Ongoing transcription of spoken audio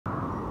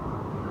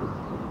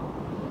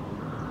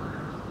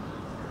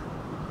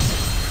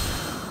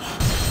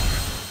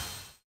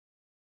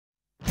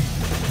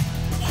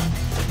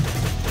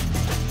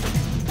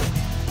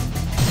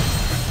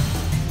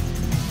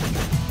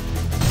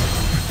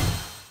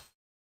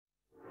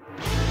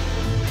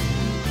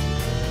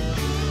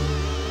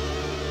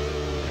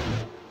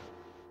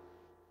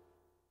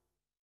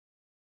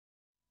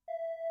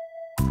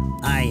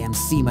I am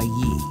Sima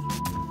Yi.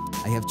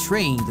 I have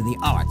trained in the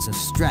arts of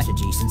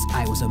strategy since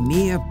I was a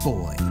mere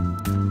boy.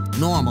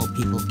 Normal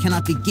people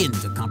cannot begin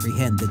to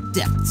comprehend the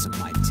depths of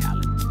my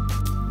talent.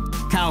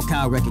 Cao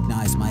Cao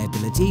recognized my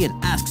ability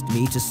and asked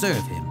me to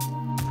serve him.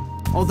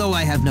 Although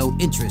I have no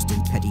interest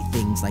in petty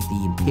things like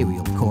the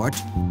Imperial Court,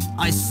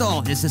 I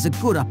saw this as a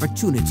good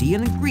opportunity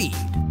and agreed.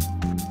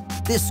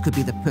 This could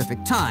be the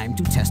perfect time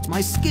to test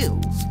my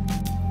skills.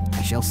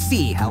 I shall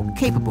see how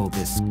capable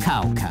this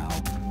Cao Cao,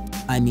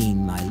 I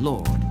mean my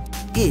lord,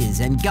 is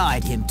and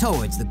guide him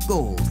towards the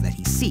goals that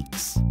he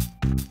seeks.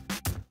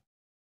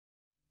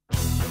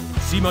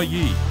 Sima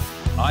Yi,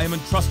 I am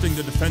entrusting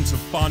the defense of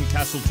He Fei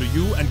Castle to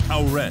you and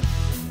Cao Ren.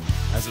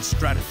 As a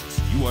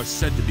strategist, you are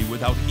said to be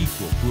without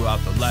equal throughout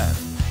the land.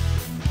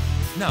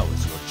 Now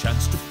is your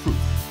chance to prove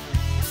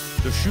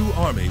it. The Shu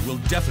army will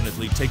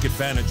definitely take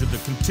advantage of the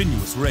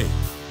continuous raid.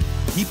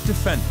 Keep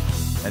defending,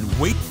 and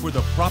wait for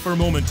the proper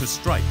moment to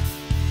strike.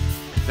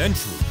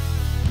 Eventually,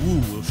 Wu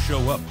will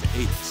show up to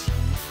aid us.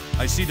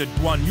 I see that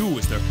Guan Yu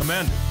is their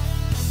commander.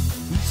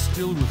 He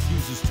still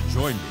refuses to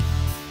join me.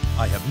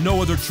 I have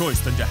no other choice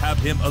than to have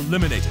him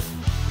eliminated.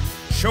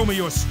 Show me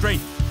your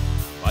strength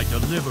by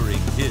delivering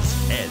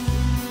his head.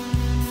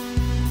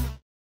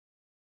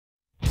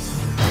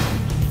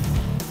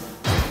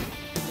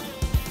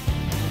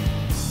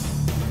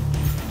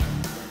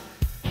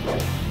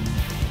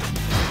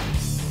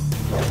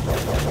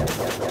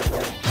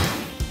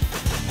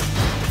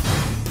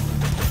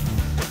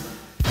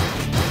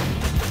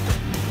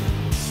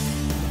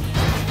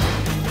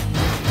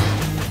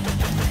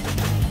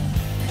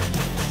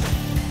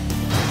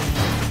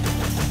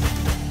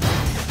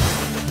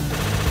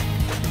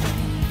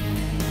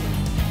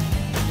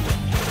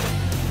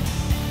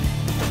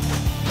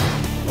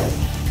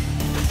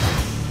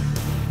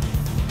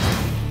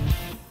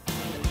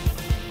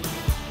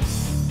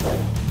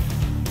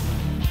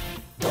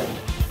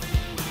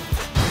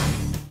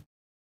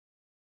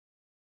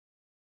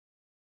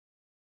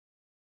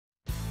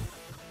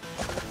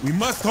 We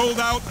must hold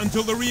out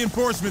until the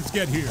reinforcements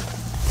get here.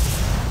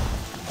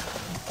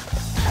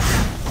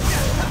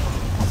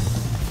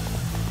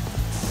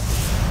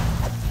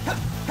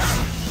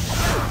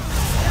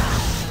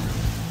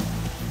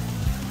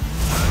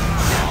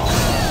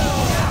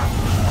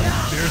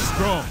 They're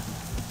strong.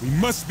 We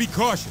must be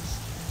cautious.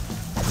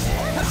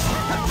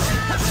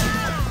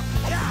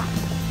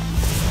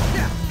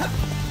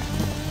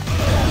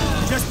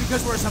 Just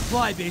because we're a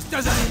supply base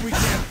doesn't mean we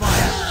can't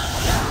fight.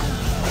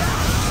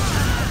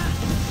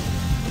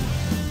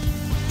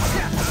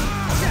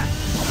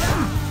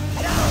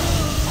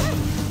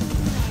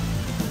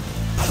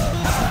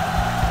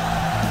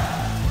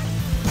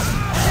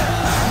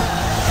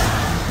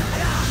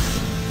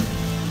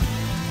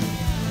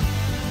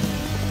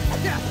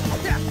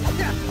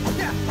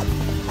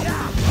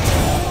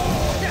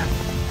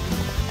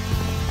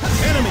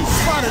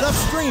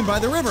 Upstream by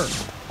the river.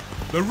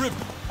 The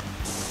river?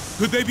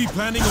 Could they be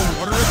planning a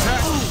water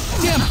attack?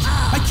 Damn it!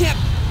 I can't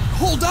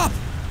hold up!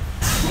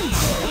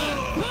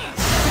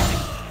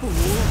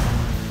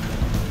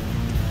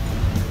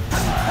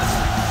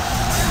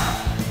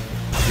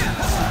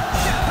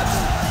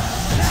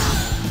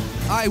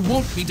 I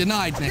won't be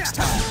denied next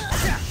time.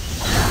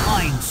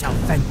 Mine shall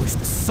vanquish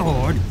the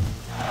sword.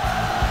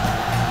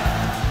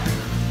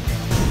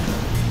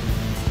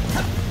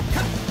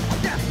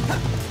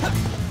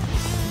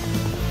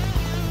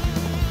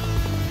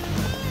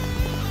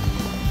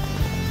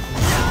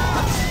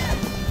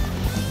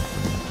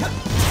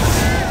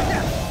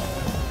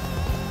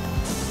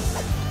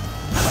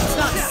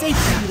 Safe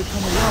for you to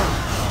come alone.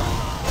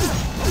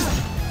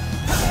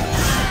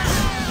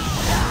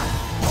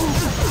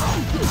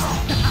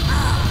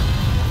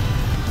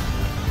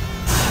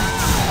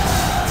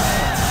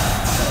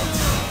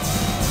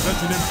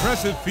 Such an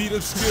impressive feat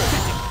of skill.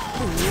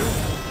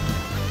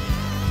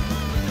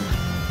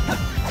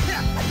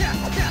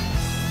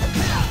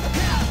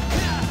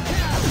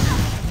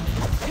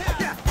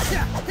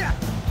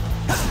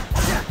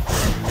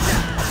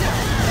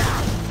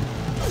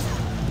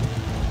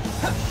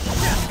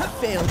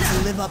 Failed to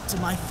live up to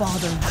my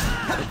father.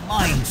 But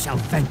mine shall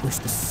vanquish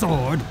the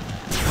sword.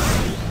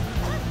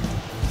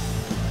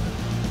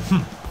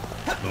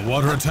 The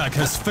water attack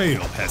has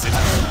failed, has it?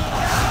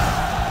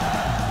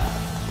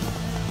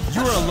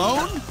 You're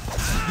alone?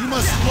 You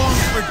must long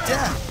for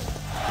death.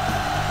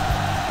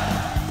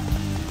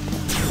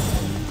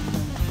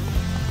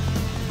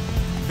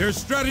 Their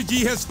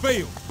strategy has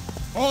failed.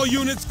 All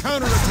units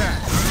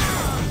counterattack.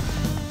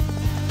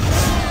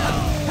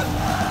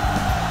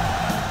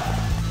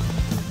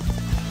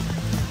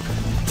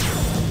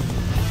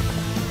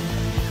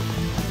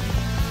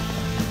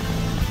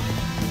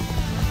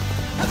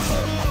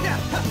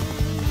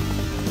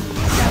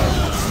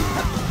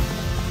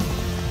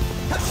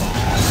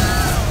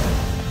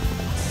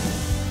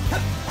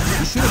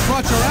 Should have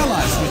brought your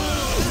allies with you.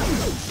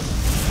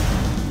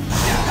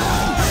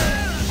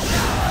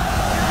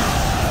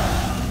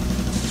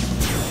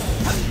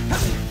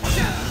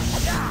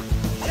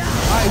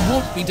 I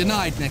won't be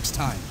denied next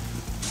time.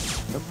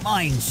 The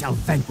mind shall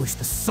vanquish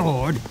the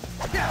sword.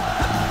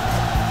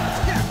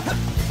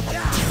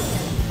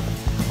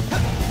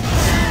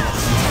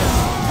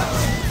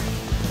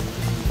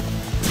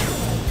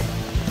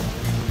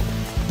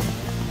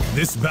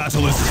 This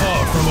battle is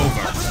far from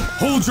over.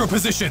 Hold your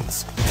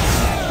positions!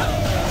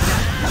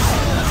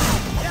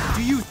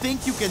 Do you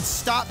think you can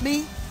stop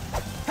me?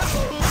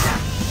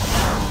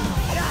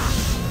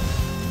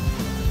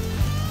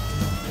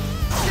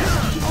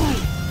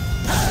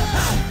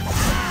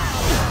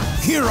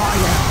 Here I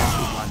am,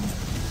 everyone.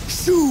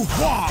 Xu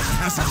Huang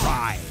has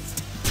arrived.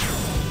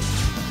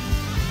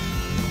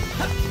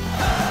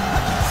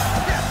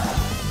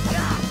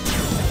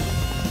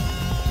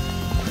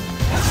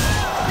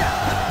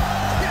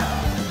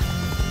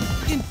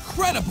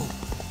 Incredible!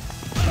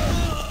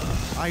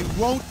 I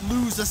won't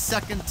lose a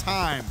second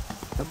time.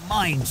 The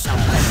mind shall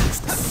vanquish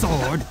the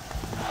sword.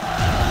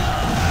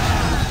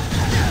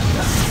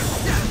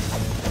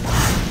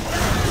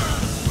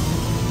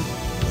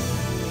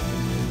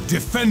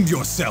 Defend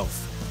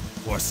yourself,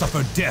 or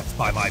suffer death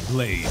by my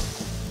blade.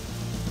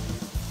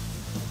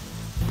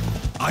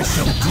 I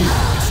shall deal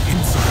with this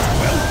insult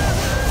well.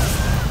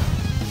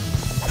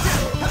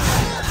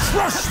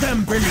 Crush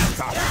them beneath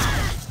us!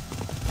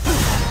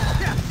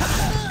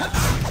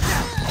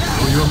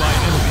 Though you're my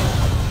enemy,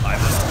 I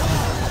must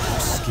honor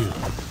your skill.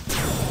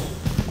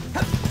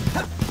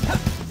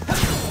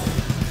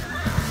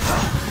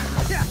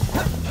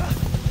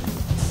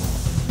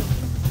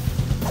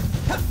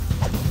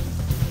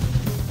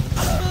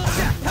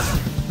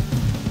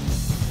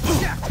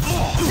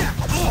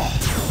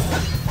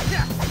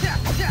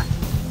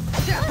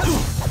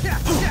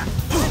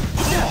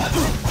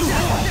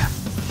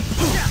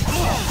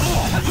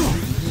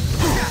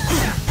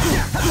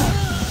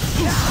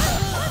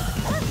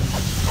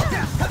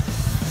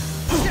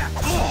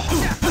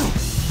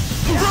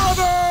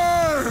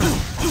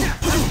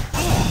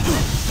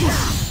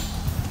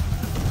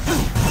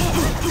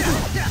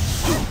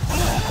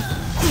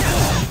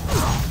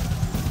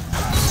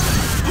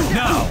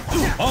 Now,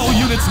 all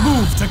units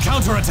move to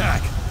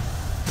counterattack!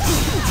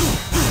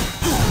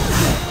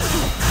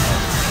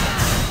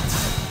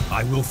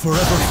 I will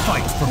forever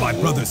fight for my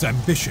brother's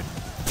ambition.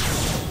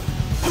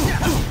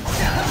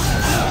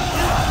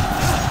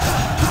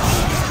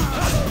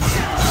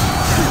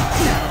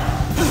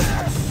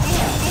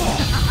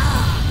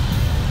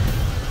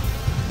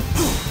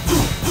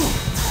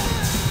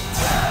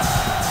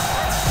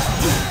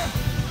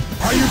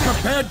 Are you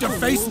prepared to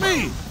face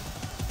me?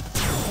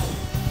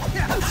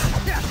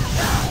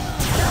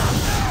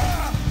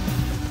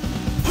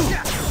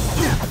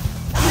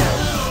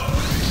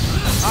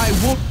 I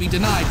won't be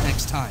denied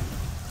next time.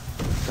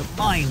 The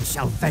mind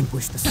shall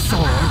vanquish the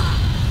sword.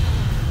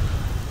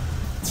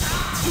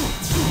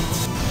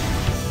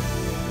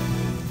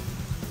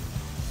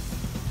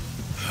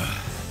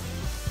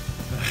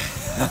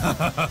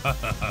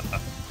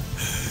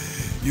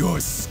 Your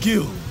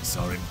skills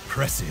are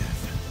impressive.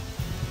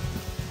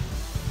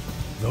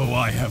 Though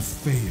I have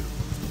failed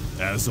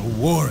as a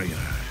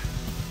warrior,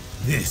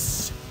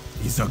 this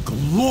is a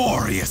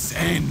glorious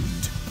end.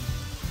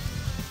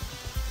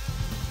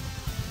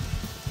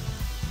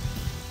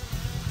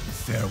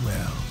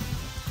 Farewell,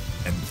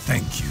 and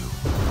thank you.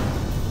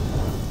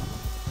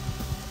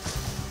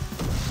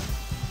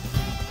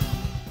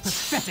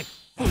 Pathetic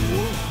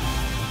fool!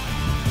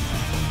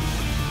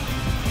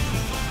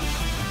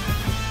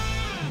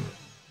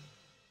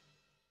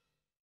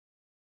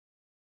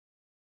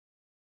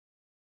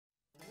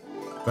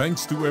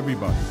 Thanks to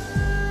everybody,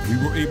 we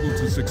were able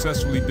to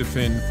successfully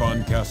defend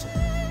Fan Castle.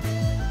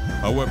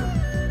 However,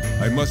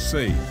 I must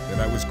say that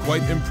I was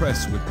quite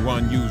impressed with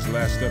Guan Yu's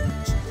last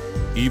efforts,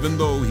 even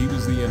though he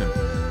was the enemy.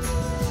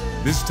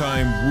 This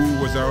time, Wu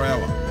was our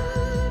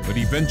ally, but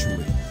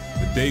eventually,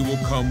 the day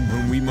will come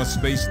when we must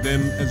face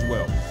them as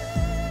well.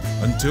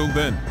 Until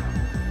then,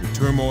 the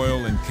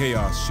turmoil and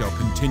chaos shall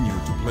continue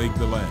to plague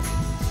the land.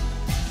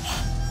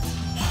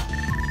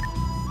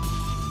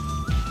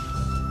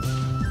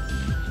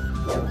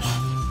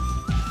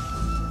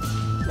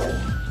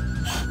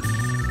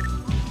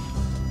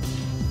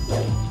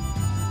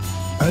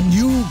 A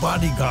new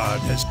bodyguard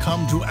has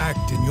come to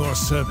act in your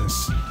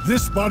service.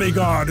 This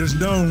bodyguard is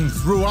known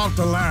throughout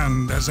the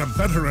land as a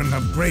veteran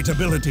of great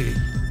ability.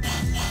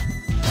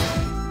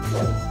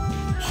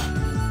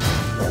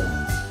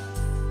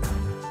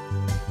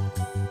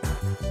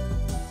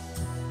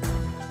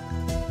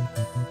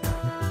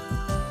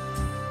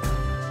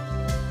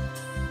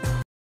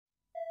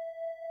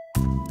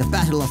 The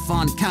Battle of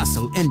Fan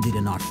Castle ended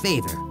in our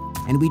favor,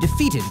 and we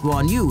defeated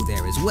Guan Yu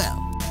there as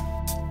well.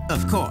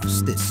 Of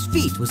course, this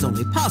feat was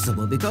only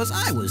possible because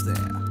I was there.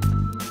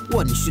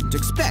 One shouldn't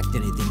expect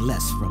anything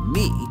less from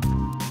me.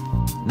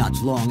 Not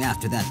long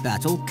after that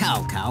battle,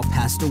 Cao Cao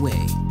passed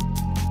away.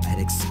 I had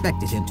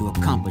expected him to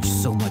accomplish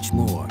so much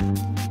more.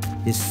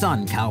 His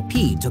son, Cao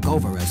Pi, took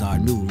over as our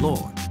new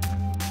lord.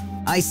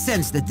 I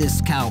sense that this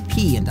Cao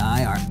Pi and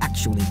I are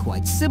actually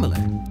quite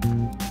similar.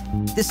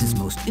 This is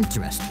most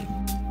interesting.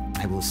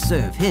 I will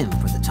serve him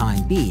for the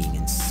time being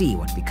and see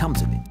what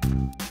becomes of it.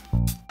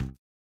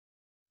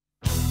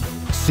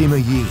 Sima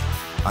Yi,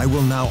 I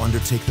will now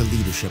undertake the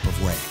leadership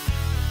of Wei.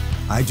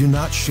 I do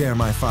not share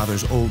my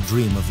father's old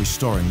dream of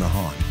restoring the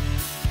Han.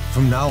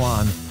 From now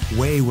on,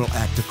 Wei will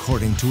act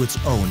according to its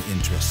own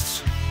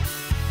interests.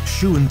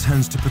 Shu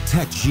intends to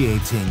protect Jie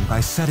Ting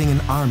by setting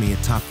an army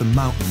atop the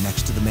mountain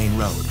next to the main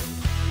road.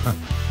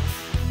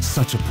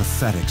 Such a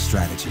pathetic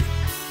strategy.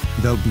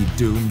 They'll be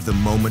doomed the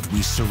moment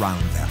we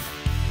surround them.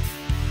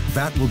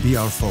 That will be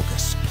our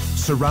focus,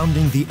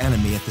 surrounding the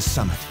enemy at the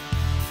summit.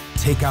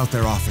 Take out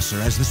their officer,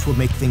 as this will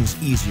make things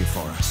easier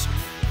for us.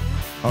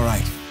 All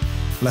right,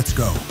 let's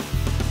go.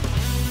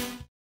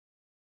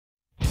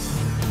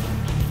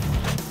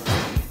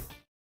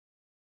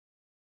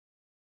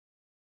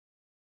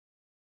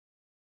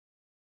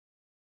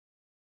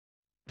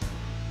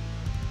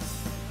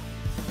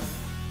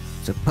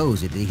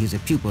 Supposedly he's a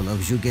pupil of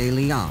Zhuge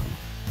Liang,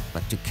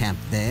 but to camp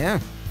there?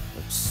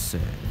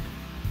 Absurd.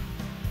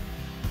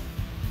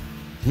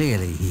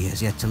 Clearly he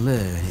has yet to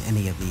learn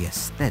any of the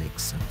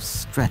aesthetics of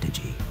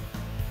strategy.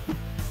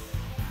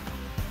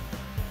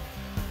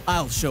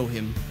 I'll show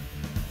him.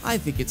 I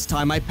think it's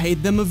time I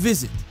paid them a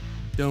visit.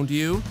 Don't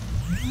you?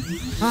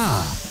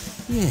 Ah,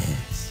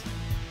 yes.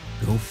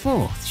 Go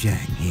forth, Zhang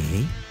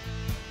He.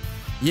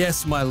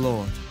 Yes, my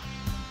lord.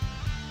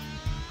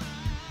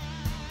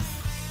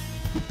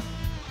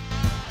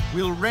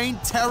 We'll rain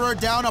terror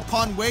down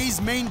upon Wei's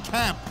main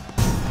camp.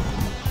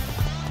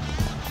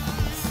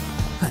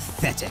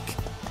 Pathetic.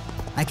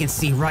 I can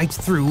see right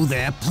through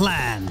their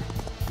plan.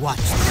 Watch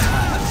the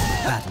time of the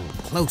battle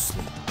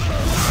closely.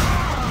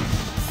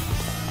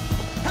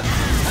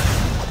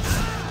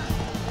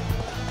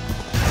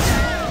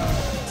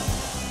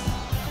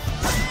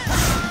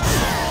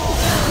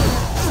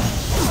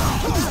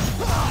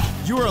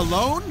 You're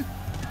alone?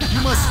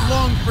 You must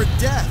long for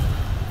death.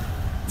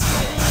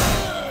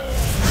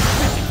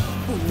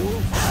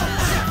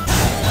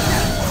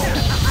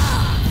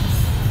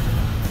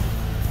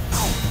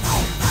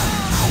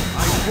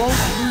 I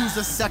won't lose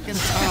a second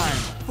time.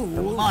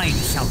 The mind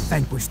shall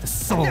vanquish the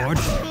sword.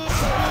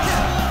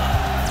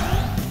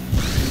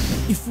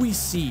 If we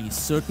seize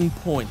certain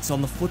points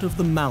on the foot of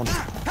the mountain,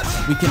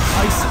 we can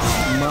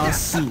isolate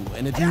Musou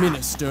and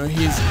administer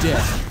his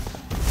death.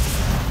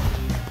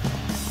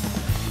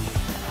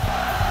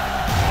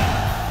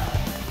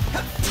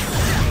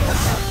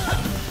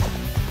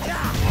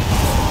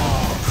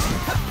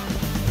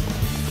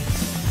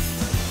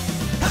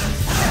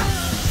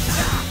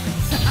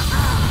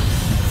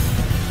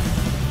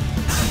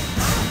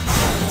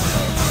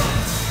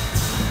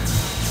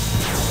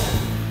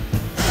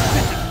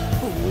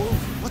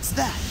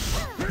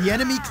 The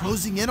enemy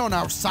closing in on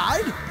our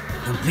side?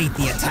 Complete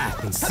the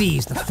attack and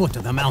seize the foot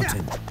of the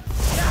mountain.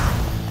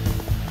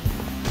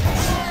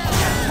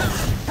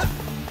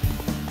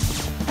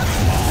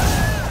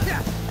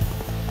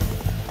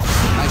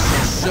 I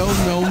shall show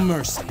no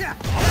mercy.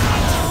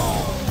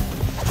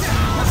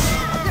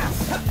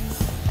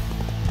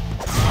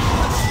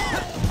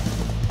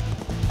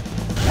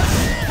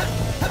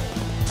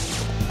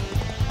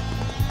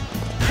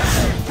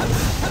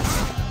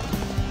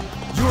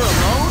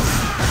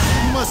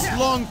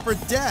 Long for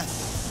death.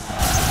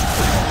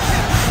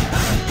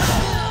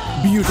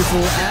 Beautiful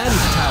and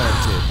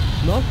talented.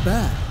 Not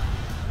bad.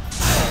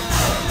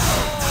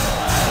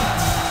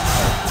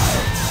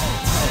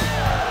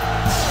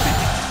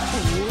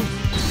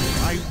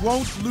 I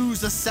won't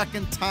lose a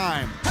second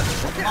time.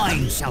 The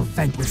mind shall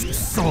vanquish the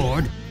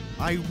sword.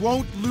 I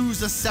won't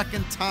lose a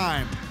second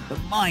time. The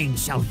mind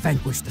shall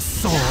vanquish the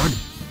sword.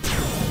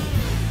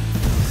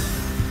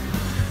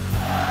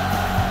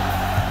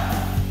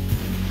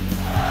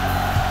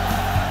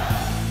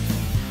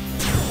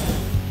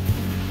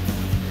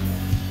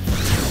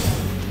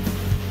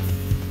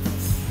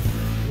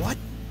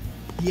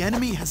 The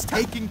enemy has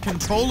taken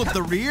control of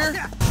the rear?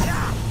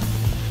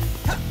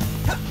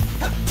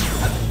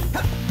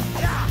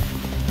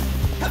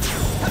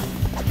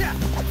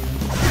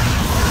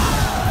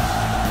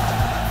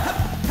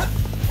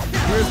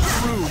 We're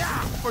through.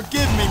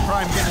 Forgive me,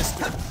 Prime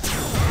Minister.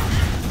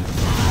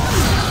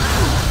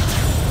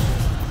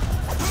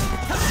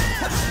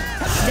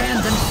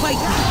 Stand and fight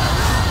me!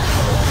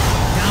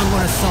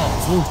 Downward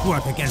assaults won't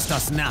work against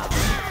us now.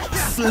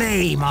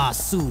 Slay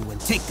Musou and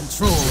take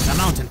control of the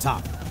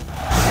mountaintop.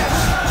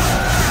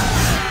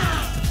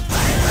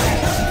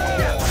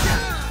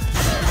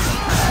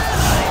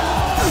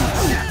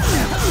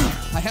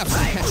 I have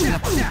some catching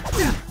up to do.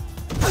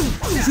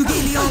 Zhuge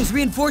Liang's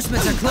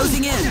reinforcements are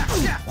closing in.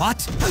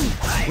 What?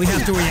 We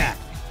have to react.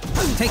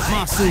 Take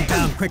Musou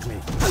down quickly.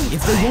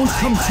 If they won't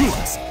come to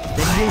us,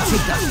 then we'll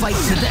take the fight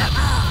to them.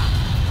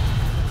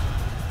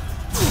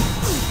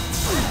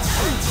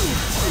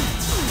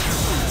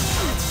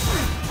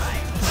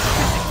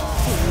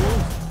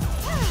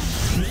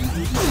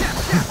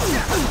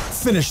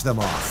 Finish them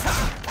off.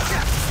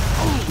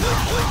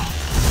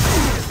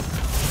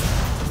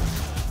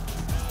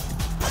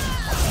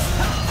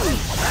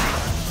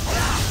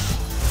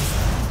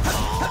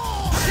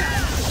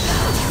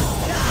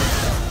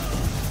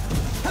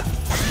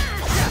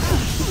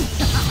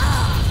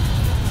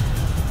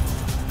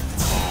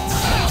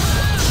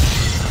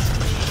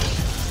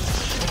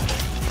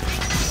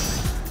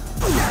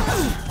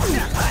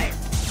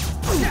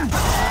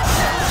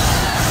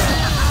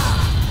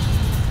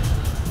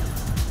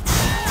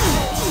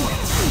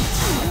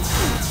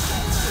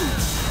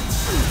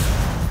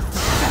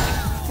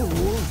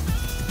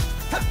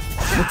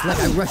 looked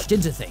like I rushed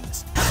into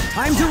things.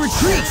 Time to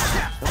retreat!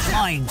 The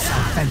mind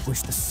shall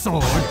vanquish the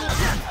sword.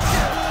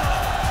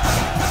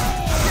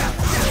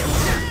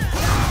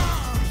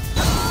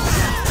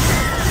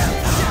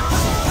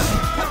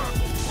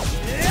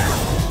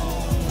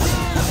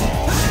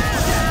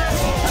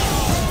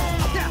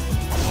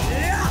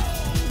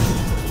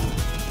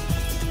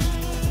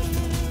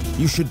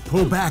 You should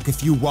pull back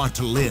if you want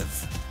to live.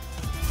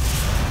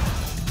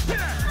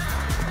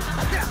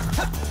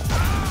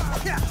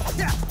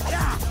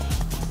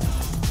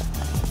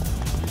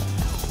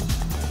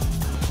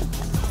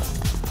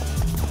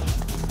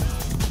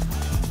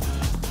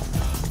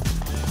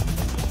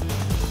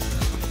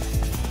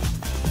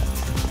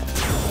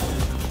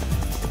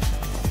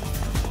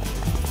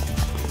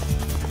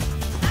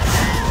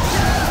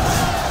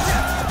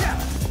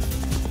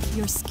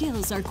 Your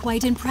skills are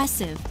quite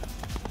impressive.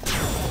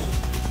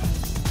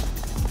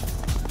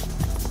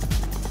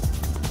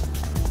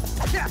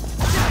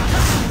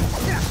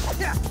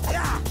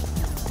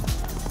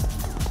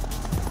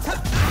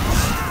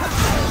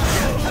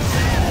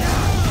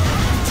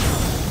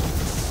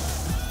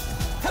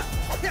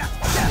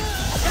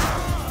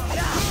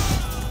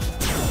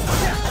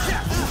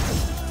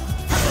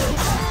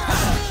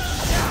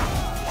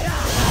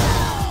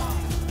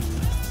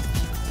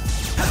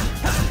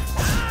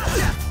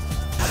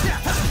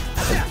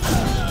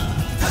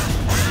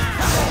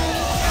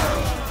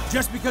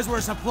 Just because we're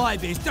a supply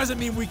base doesn't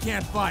mean we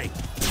can't fight.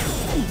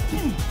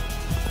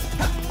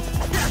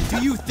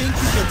 Do you think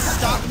you can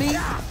stop me?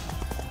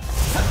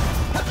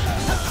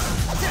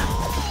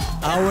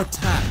 Our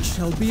attack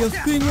shall be a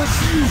thing of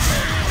beauty.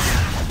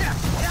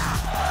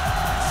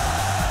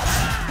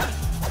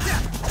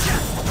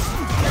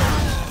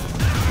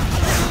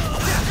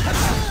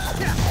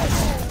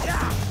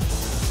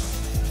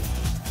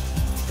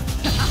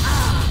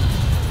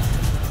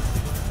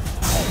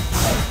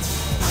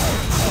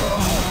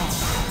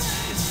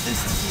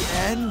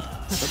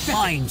 The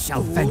mind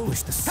shall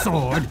vanquish the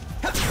sword.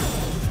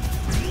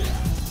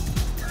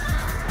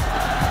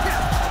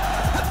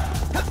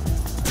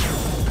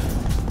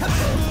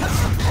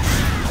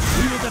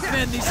 We will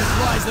defend these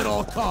supplies at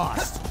all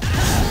costs.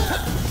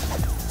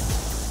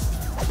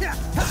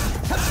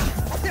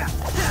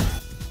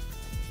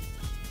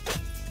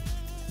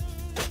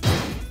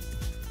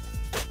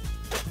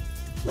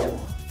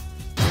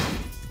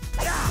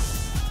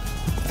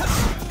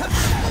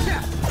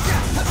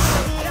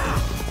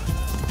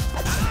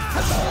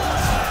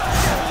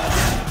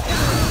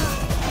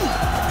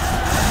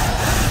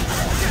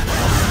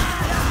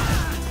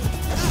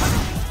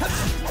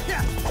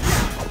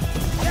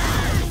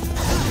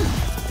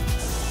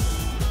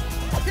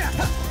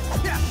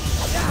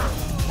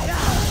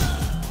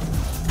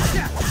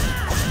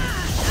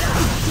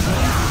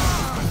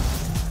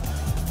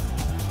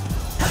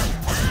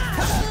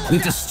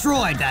 We've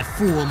destroyed that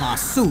fool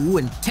Musou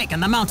and taken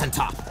the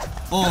mountaintop.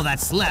 All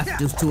that's left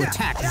is to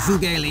attack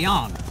Zhuge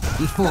Liang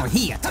before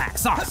he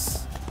attacks us.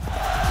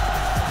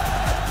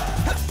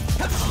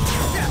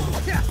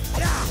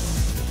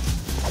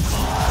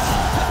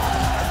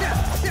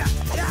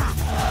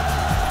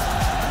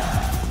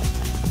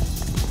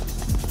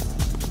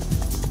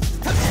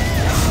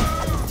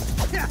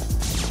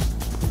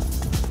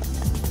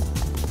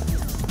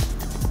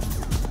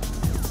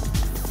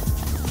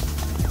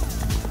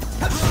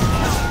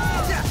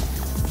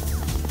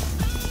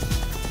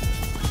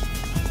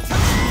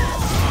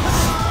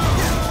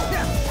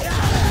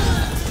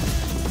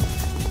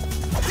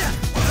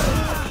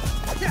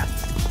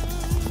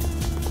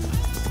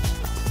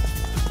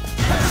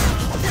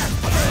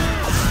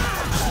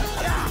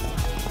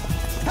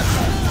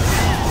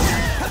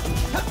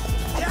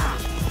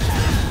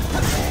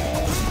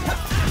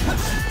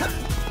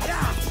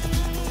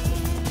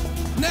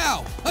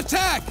 Now,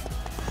 attack! We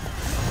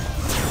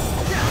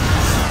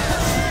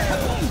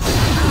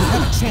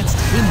have a chance to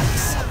win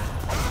this.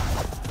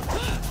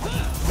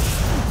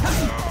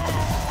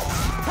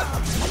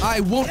 I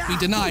won't be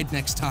denied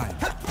next time.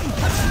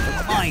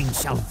 The mind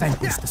shall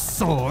vanquish the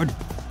sword.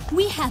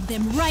 We have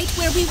them right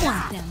where we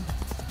want them.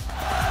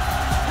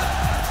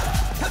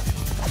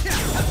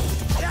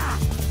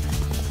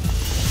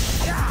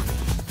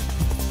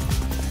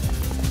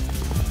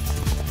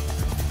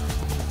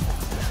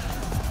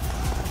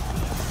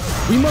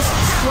 We must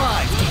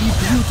strive to be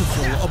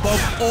beautiful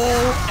above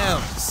all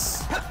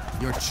else.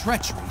 Your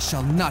treachery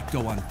shall not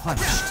go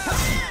unpunished.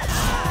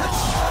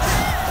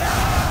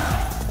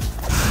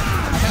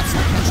 Perhaps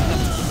I'll catch up to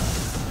you.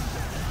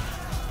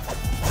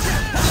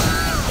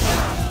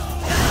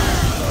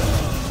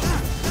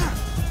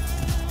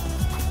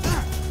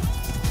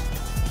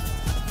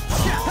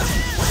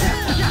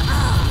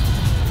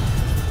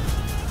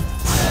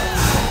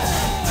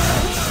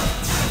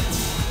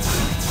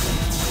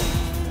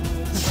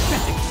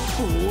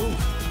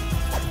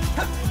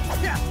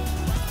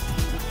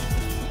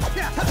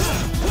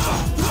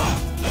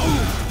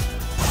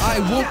 I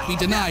won't be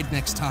denied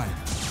next time.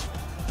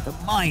 The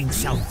mind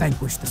shall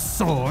vanquish the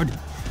sword.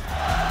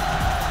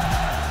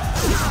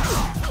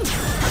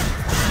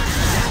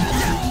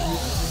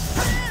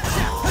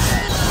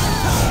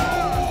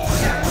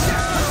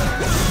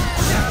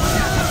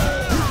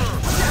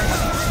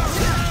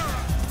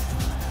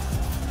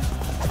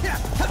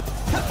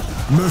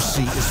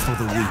 Mercy is for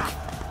the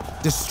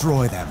weak.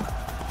 Destroy them.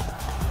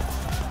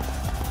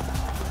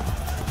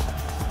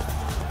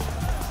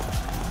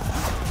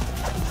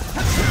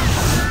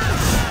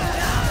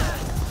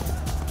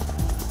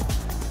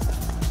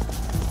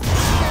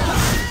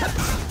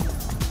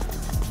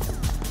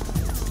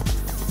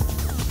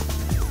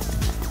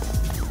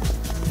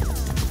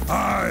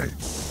 I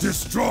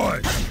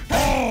destroy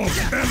all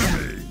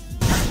enemy!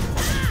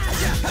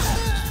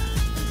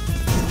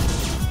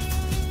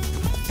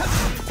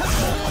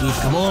 We've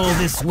come all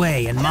this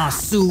way and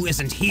Musou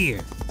isn't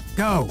here.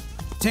 Go,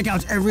 take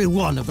out every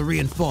one of the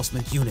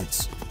reinforcement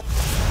units.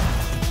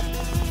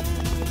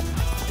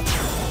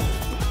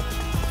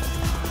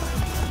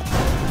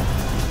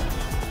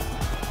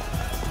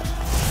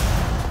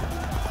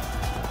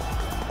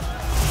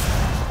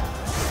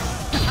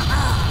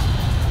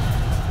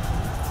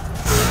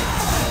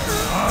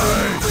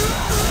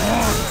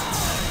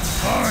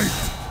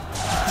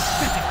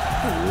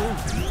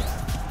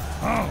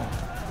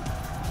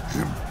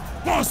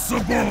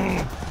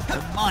 Impossible!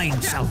 The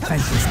mind shall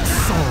vanquish the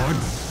sword.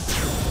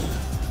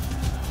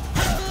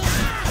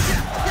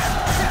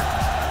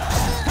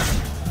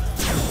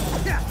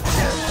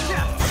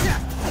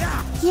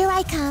 Here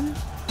I come.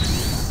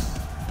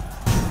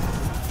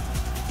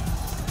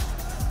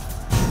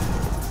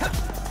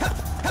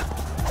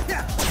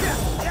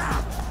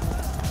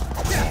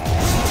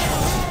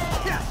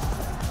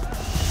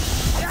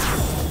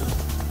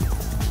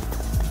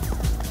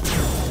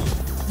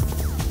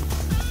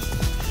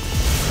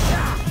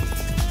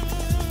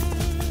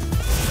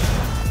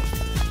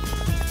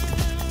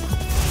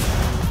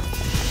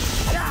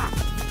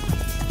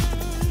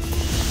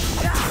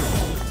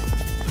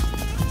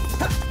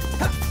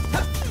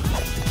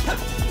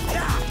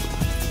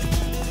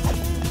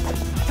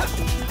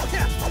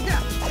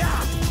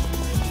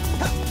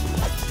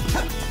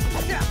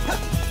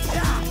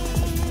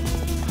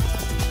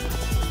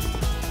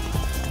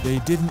 They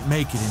didn't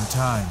make it in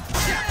time.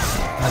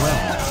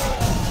 However,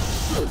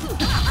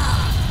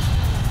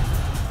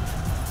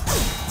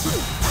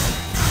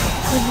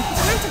 When you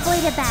can't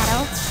avoid a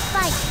battle,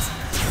 fight.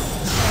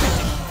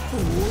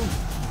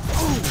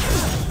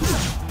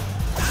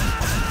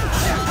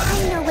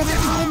 I know when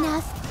I've had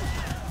enough.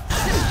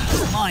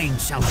 The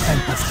mind shall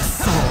vanquish the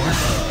sword.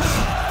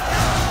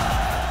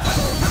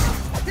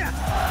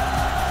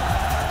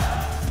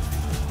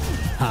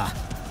 Ha!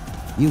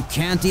 You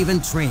can't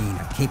even train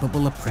a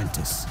capable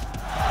apprentice.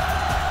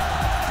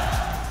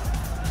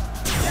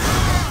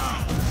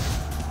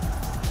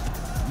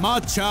 Ma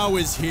Chao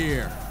is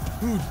here.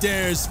 Who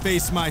dares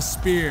face my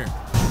spear?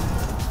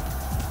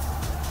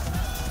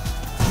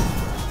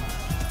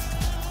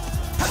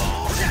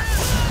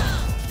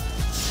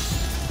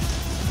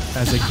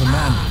 as a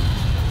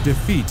commander,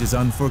 defeat is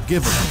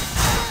unforgivable,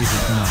 is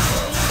it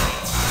not?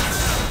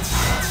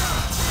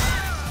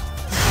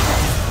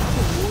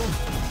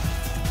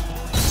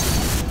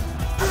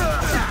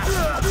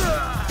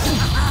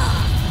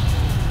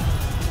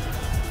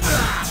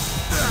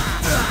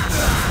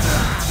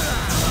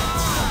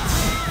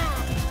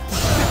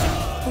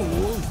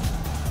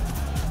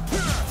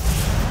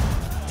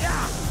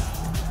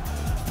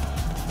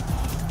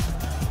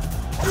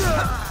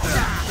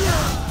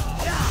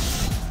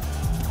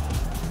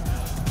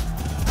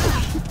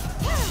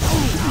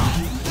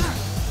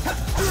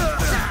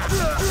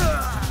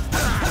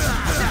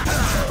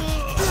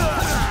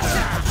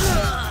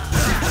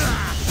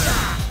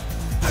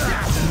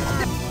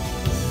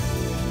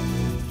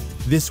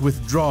 This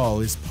withdrawal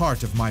is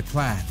part of my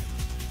plan.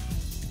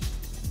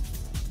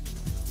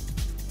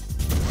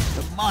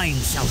 The mind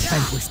shall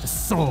vanquish the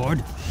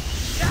sword.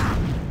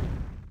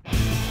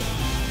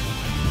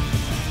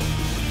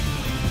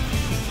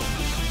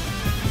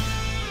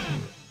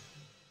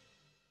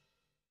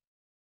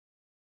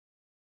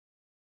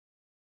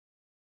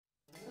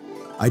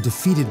 I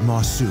defeated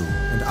Musou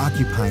and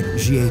occupied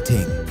Jie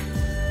Ting.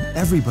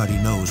 Everybody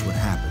knows what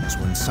happens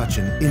when such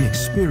an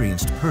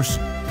inexperienced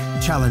person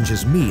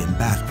challenges me in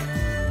battle.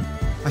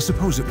 I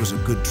suppose it was a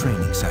good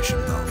training session,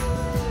 though.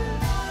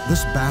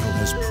 This battle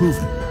has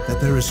proven that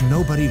there is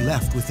nobody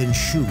left within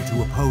Shu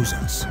to oppose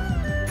us.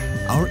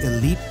 Our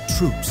elite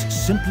troops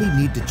simply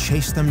need to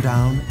chase them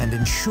down and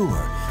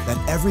ensure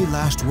that every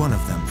last one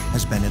of them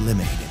has been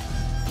eliminated.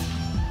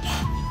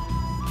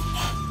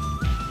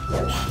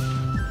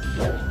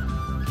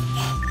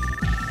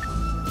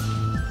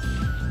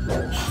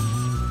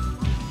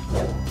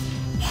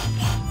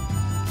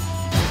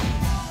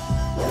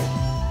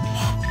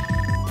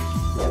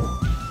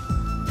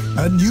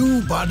 A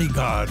new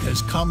bodyguard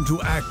has come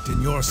to act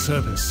in your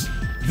service.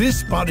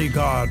 This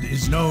bodyguard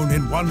is known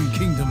in one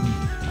kingdom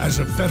as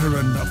a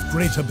veteran of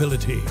great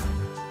ability.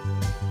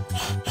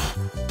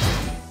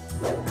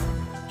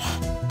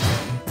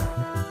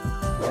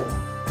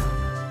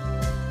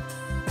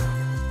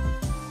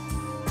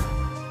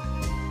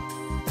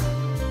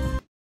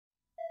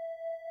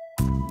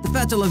 The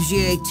Battle of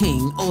Jie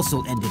Ting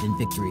also ended in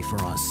victory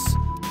for us.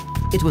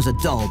 It was a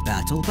dull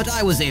battle, but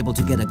I was able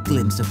to get a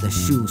glimpse of the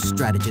Shu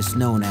strategist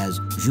known as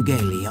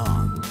Zhuge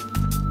Liang.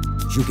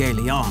 Zhuge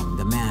Liang,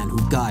 the man who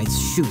guides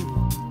Shu.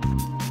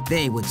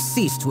 They would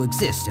cease to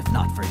exist if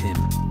not for him.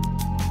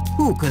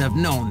 Who could have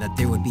known that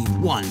there would be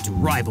one to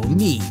rival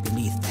me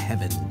beneath the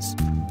heavens?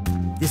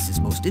 This is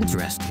most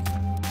interesting.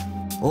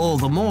 All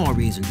the more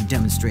reason to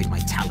demonstrate my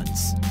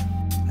talents.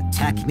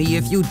 Attack me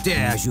if you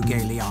dare,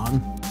 Zhuge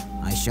Liang.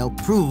 I shall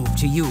prove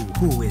to you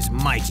who is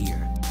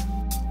mightier.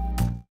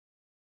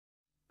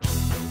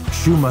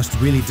 Shu must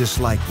really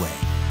dislike Wei.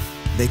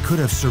 They could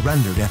have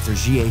surrendered after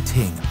Jie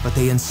Ting, but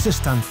they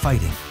insist on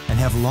fighting and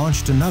have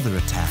launched another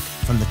attack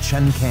from the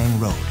Cang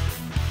road.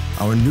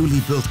 Our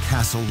newly built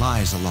castle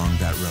lies along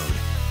that road.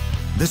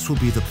 This will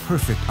be the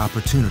perfect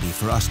opportunity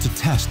for us to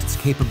test its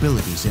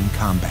capabilities in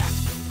combat.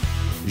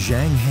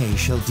 Zhang He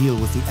shall deal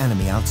with the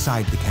enemy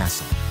outside the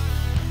castle.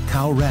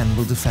 Cao Ren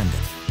will defend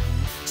it.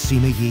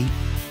 Sima Yi,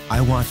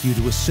 I want you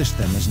to assist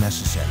them as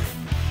necessary.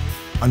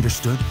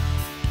 Understood?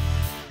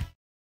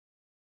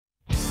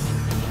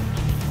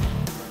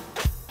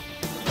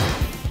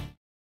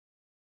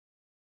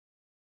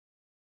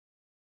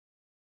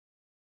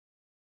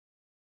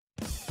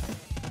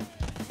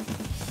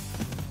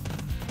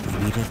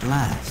 At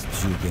last,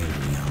 Zhuge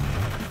Liang.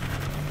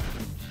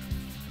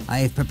 I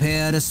have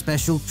prepared a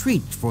special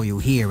treat for you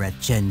here at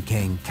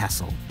Cang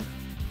Castle.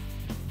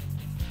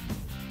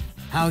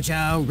 Hao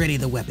Zhao, ready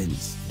the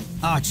weapons.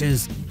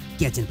 Archers,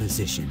 get in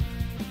position.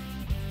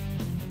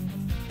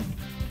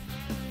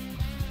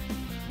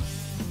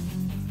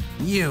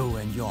 You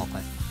and your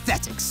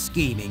pathetic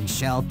scheming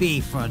shall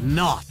be for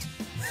naught.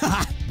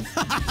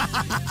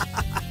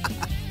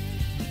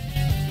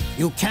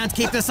 You can't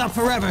keep this up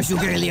forever,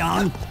 Zhuge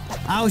Liang.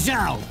 Hao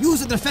Zhao,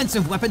 use a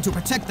defensive weapon to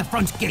protect the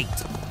front gate.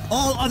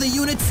 All other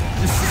units,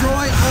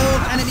 destroy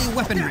old enemy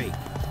weaponry.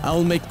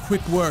 I'll make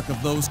quick work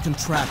of those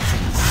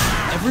contraptions.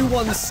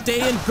 Everyone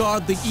stay and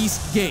guard the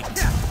east gate.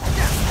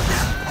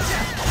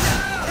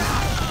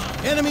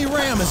 Enemy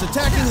ram is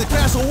attacking the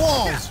castle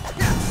walls!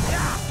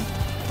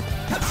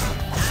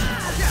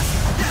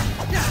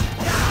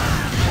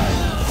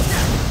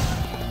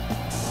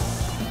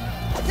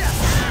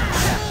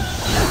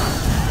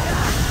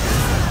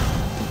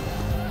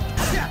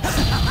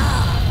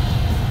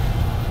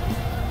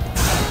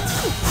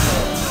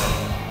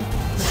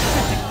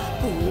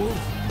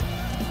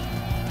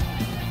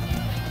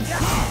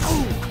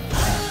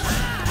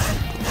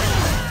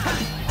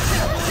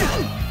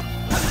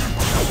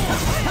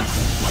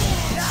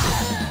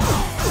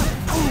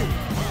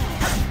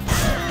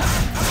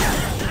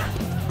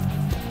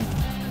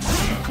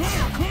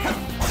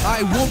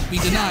 I won't be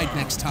denied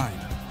next time.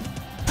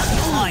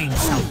 Mine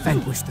shall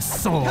vanquish the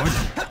sword.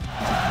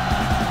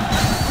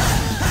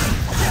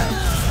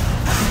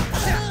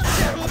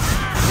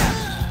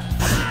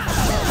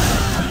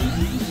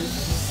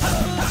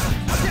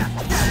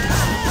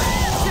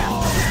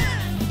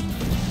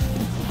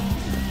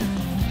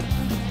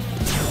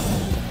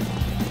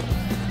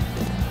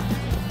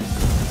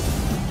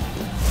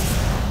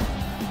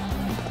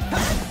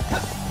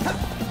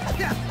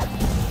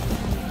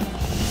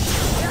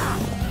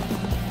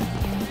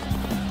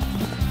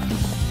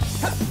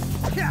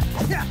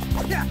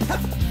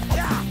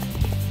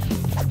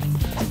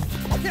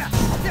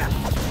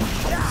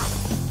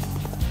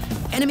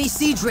 Enemy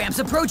siege ramps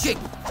approaching!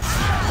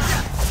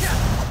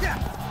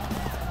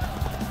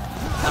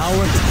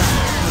 Our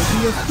attack will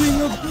be a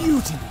thing of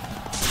beauty.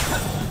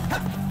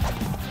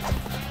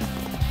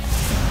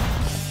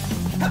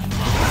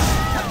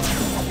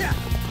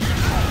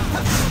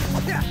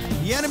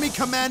 The enemy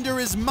commander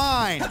is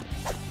mine!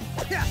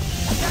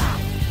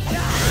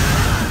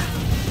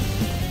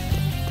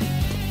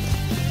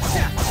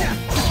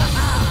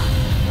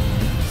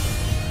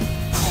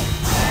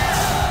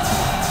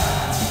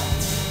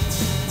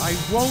 I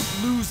won't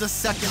lose a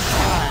second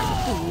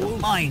time!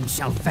 Mine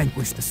shall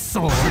vanquish the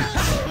sword.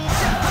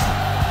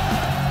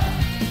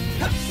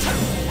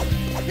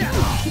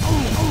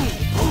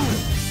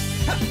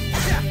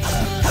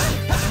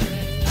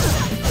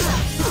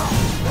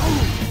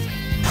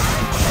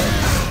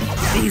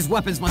 These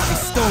weapons must be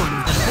stored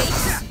with a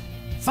base.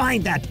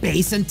 Find that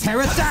base and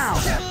tear it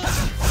down!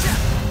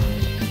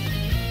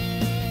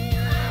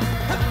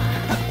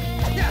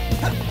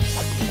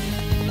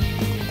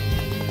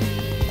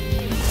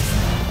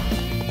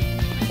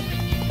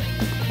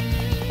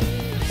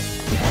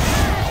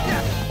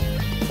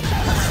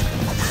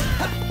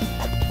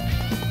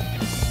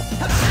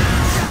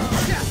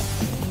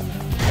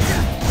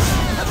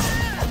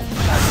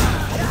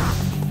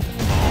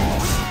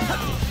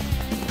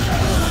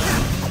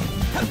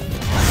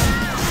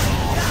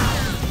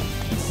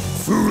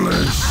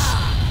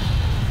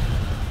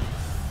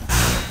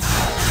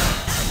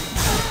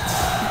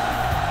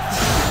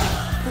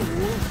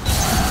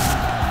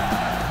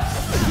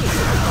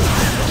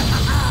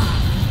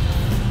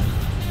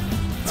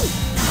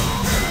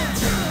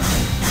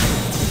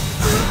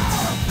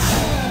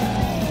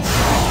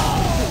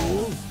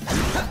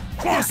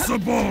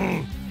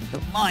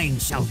 The mine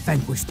shall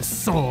vanquish the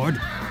sword.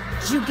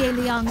 Zhuge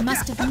Liang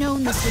must have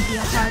known this would be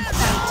a hard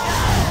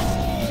fight.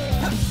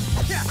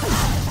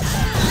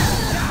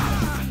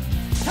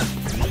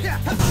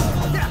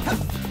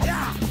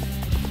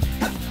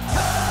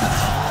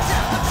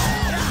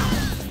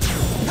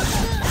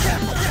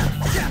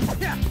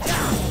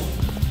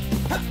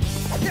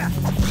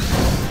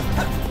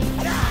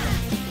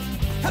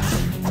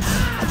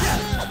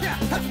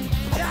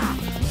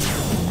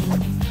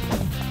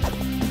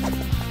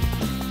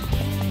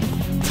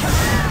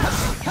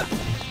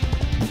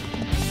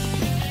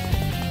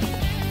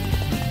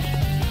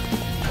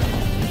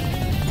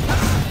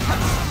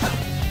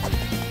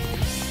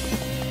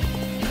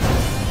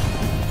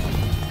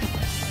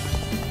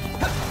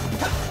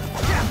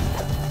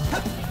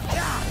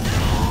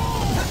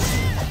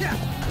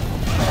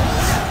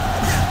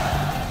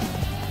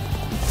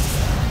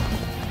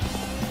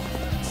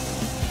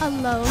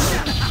 slow.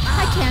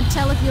 I can't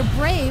tell if you're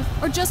brave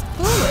or just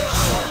foolish.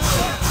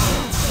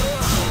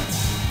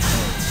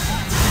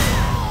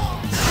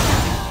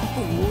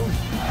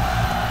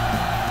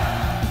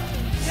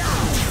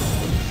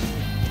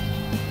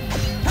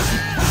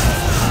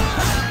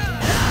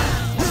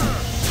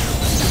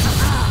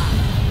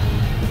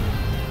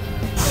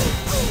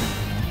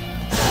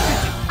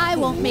 I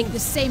won't make the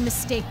same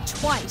mistake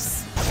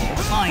twice.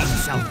 Mine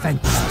shall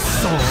vanquish the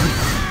sword.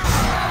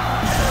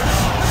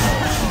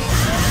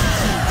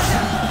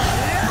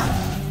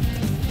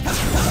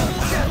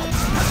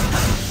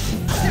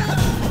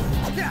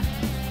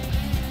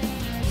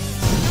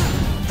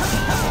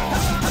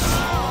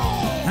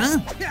 Huh?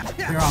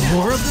 There are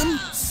more of them?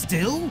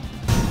 Still?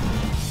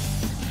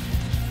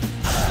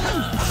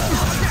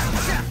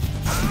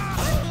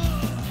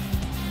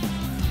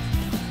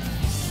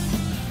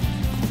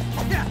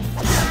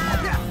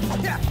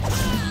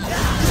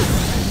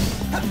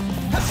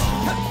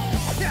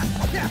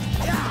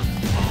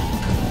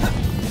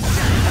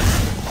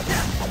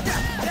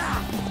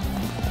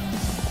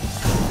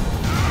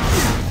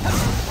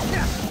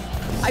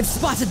 I've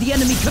spotted the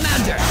enemy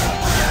commander!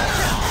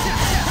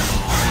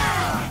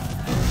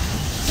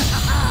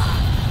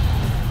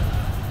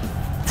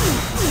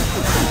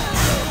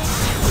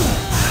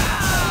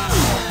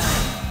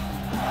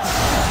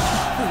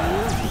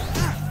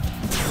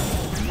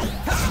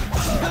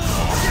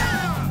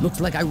 Looks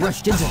like I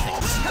rushed into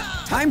things.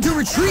 Time to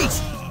retreat!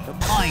 The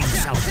mind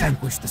shall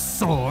vanquish the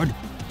sword.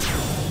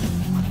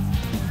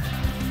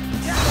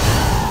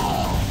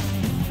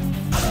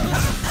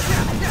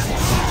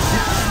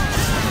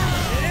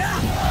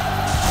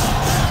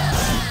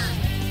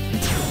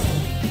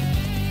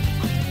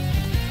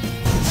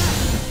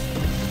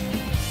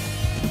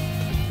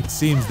 It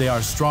seems they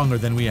are stronger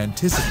than we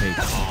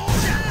anticipated.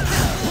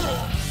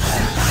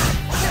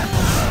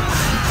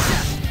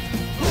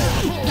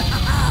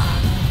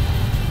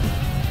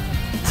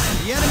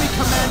 The enemy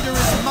commander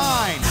is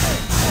mine!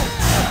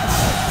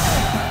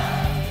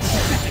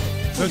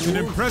 Such an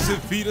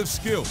impressive feat of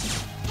skill.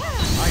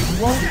 I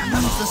won't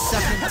lose the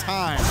second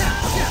time.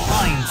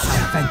 Mine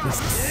shall vanquish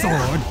the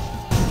sword.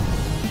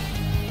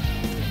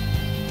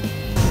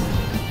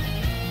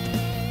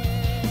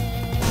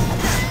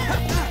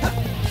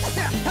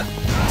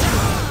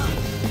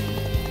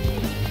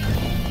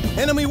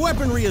 Enemy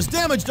weaponry has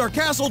damaged our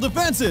castle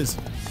defenses!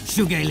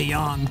 Shuge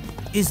Liang,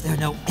 is there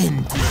no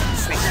end to your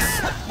tricks?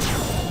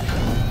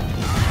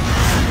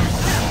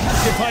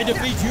 If I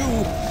defeat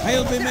you,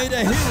 I'll be made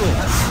a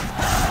hero.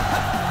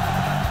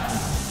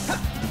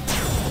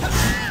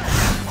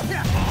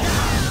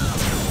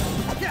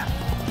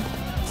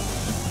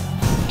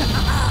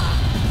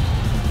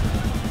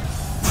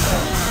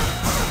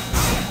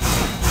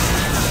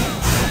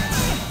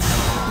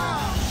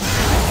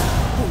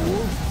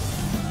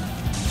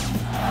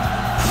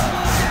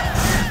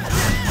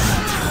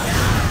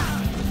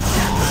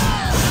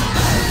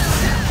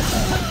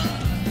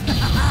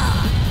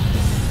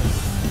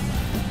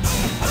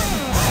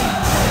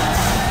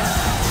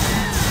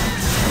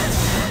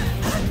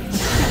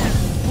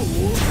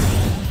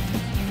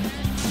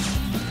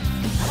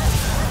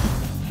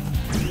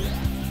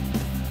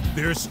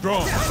 They're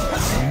strong.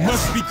 You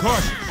must be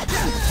cautious.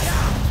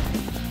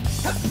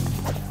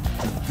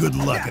 Good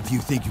luck if you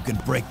think you can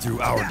break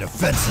through our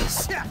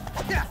defenses. Battle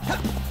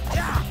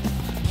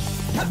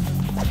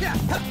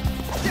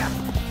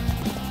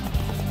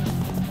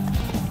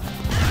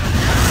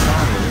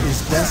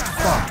is best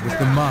fought with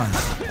the mind,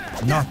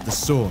 not the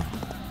sword.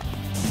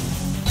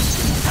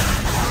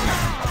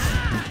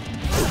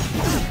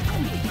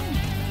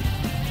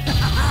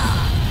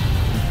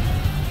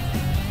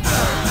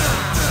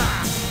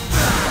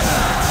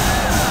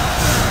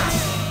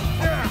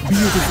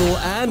 Beautiful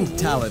and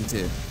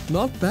talented.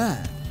 Not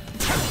bad.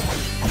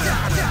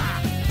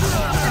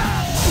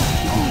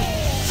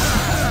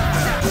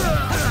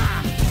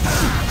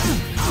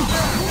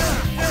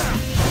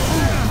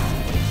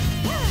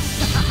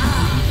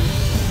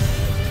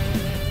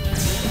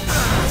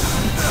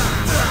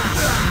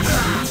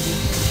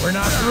 We're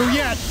not through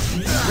yet!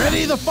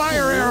 Ready the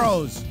fire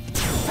arrows!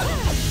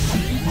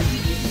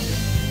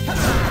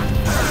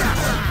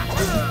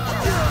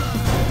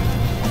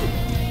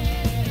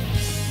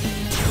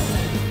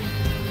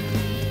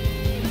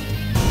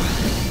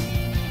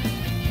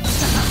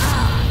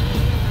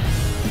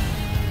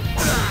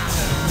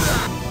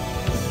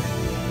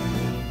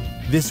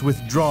 This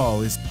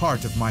withdrawal is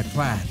part of my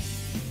plan.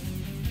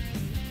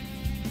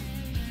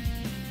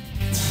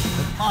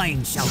 The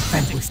mind shall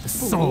vanquish the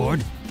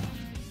sword.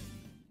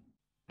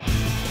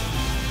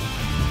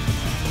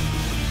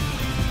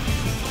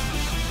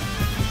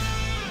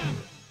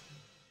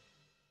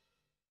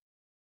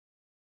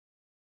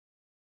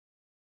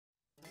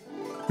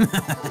 No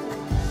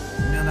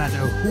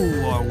matter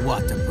who or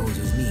what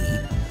opposes me,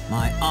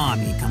 my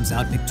army comes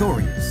out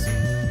victorious.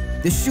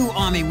 The Shu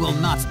army will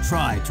not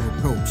try to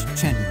approach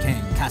Chen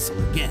Cang Castle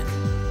again.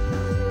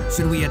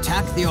 Should we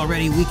attack the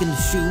already weakened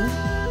Shu,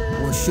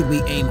 or should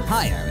we aim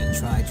higher and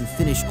try to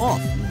finish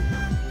off Mu?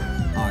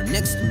 Our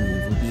next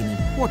move will be an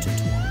important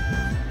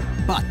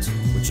one, but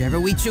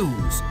Whichever we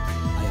choose,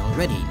 I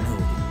already know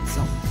the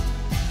result.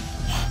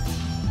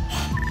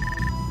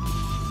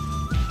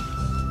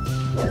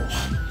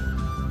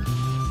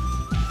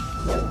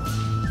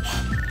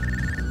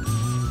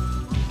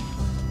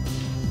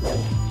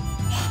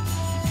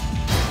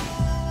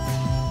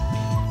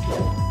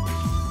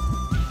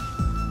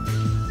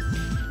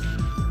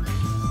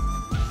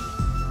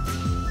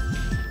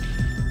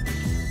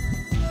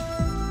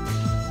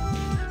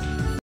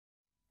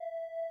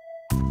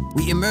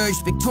 We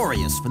emerged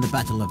victorious from the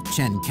Battle of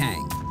Chen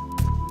Cang.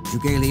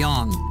 Zhuge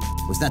Liang,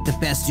 was that the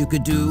best you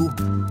could do?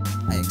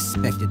 I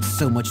expected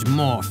so much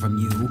more from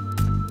you.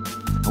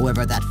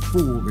 However, that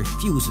fool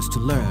refuses to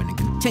learn and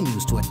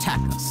continues to attack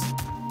us.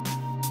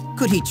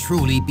 Could he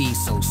truly be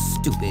so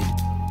stupid?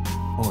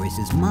 Or is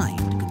his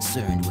mind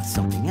concerned with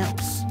something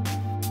else?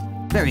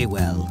 Very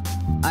well,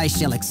 I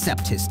shall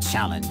accept his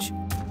challenge.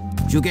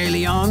 Zhuge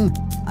Liang,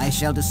 I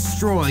shall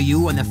destroy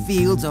you on the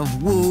fields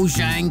of Wu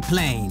Zhang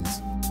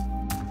Plains.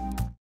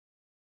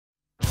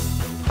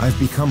 I've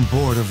become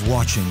bored of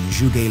watching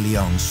Zhuge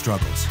Liang's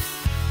struggles.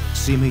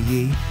 Sima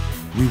Yi,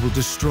 we will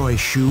destroy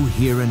Shu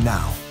here and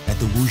now at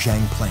the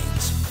Wuzhang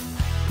Plains.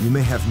 You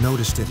may have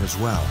noticed it as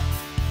well.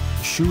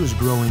 Shu is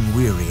growing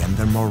weary and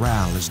their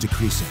morale is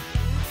decreasing.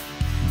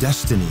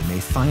 Destiny may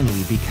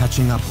finally be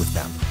catching up with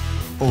them,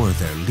 or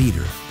their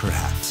leader,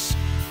 perhaps.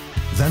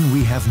 Then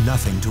we have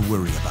nothing to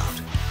worry about.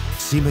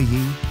 Sima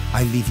Yi,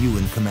 I leave you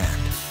in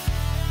command.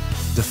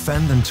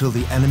 Defend until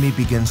the enemy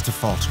begins to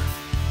falter.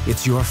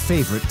 It's your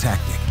favorite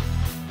tactic.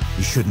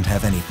 You shouldn't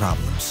have any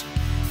problems.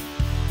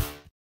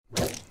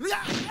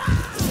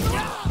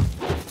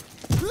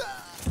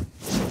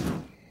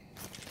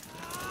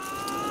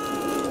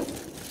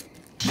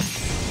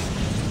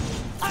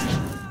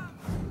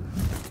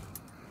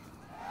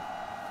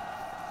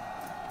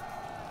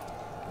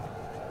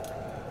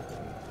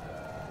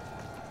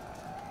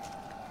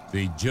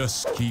 They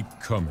just keep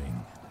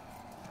coming,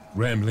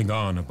 rambling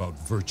on about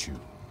virtue.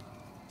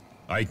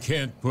 I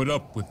can't put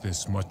up with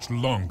this much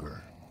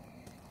longer.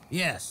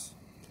 Yes,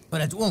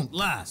 but it won't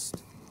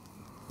last.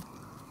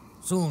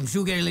 Soon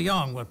Zhuge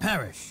Liang will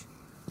perish,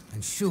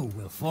 and Shu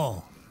will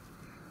fall.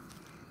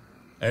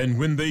 And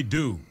when they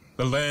do,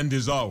 the land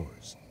is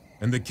ours,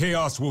 and the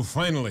chaos will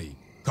finally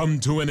come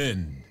to an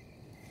end.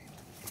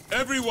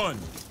 Everyone,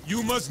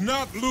 you must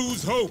not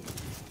lose hope.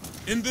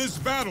 In this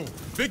battle,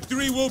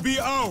 victory will be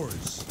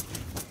ours.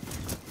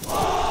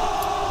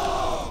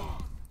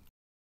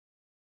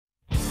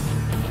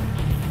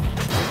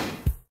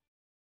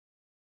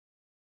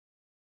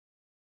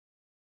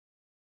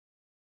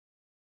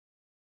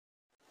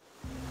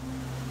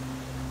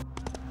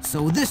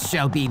 So this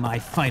shall be my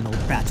final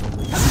battle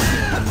with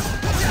Zhuge Liang.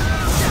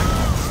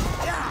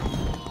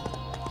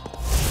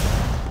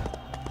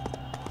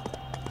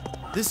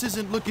 This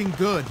isn't looking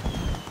good.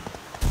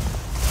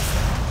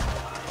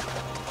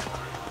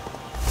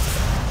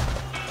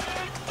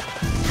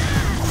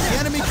 The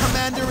enemy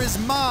commander is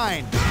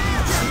mine!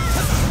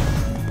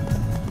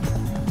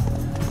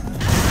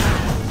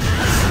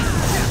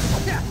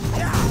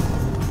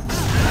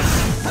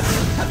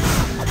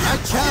 I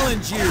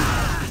challenge you!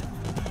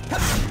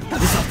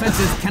 This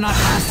offensive cannot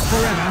last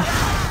forever.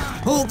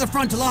 Hold the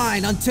front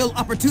line until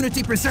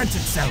opportunity presents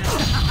itself.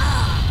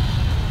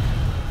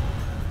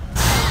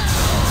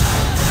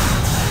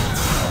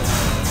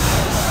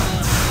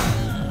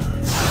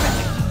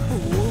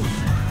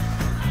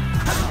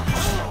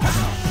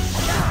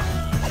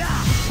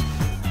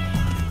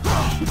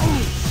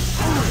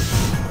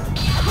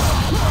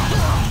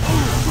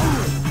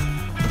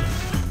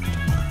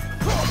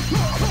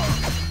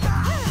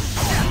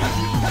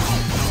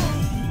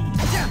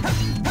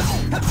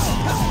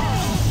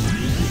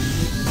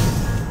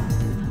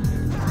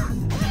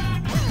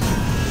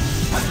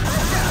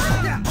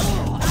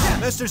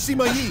 Master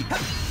Sima Yi,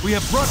 we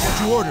have brought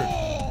what you ordered.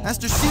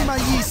 Master Sima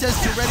Yi says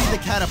to ready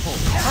the catapult.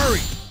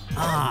 Hurry!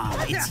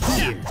 Ah, it's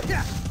here.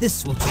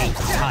 This will change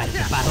the tide of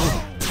the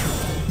battle.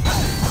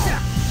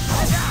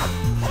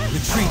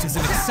 Retreat is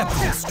an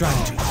acceptable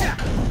strategy.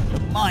 The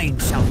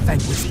mind shall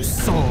vanquish the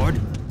sword.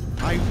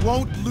 I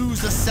won't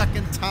lose a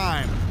second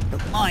time. The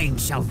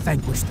mind shall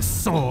vanquish the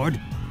sword.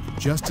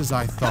 Just as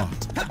I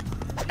thought.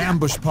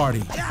 Ambush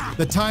party.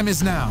 The time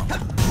is now.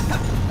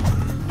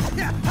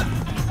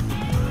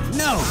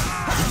 No!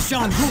 With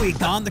Zhang Hui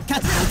gone, the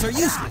catapults are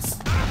useless.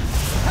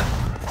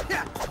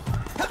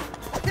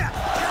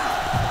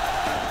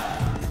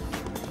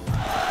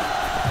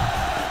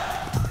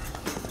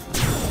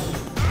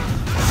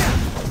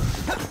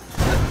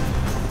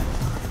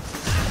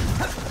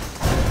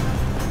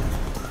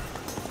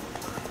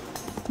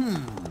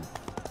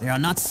 They are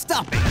not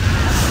stopping.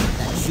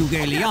 That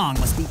Zhuge Liang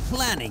must be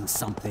planning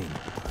something.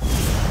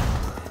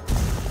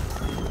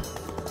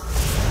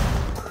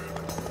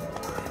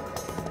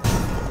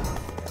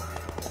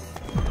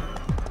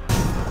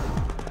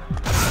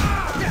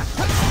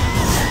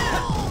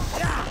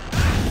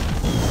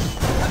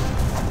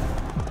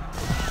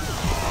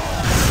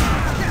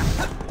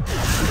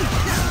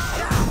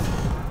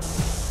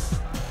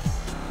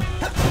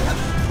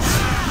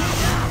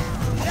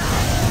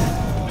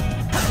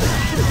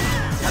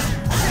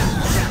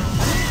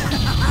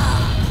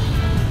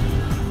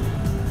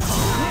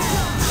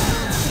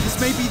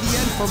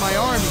 for my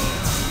army.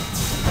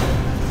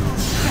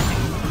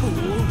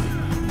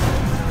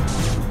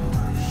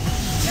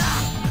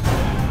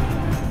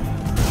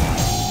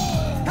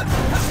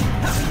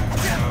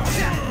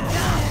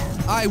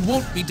 I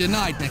won't be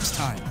denied next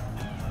time.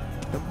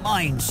 The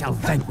mind shall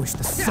vanquish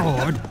the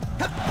sword.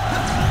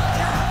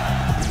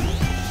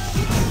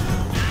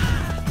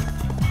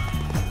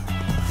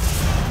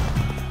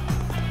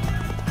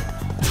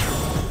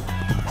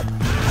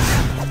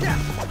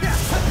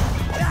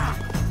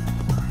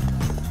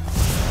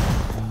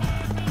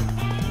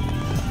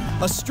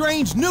 A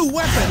strange new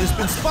weapon has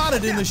been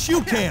spotted in the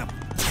Shu camp.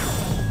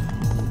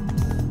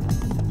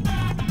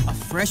 A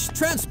fresh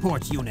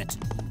transport unit.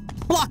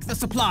 Block the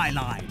supply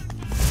line.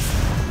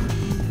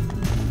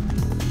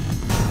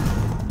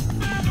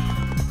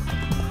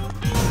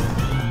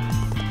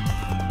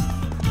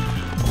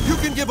 You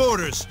can give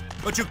orders,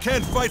 but you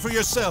can't fight for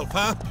yourself,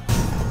 huh?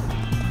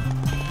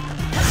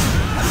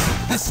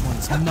 This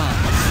one's mine.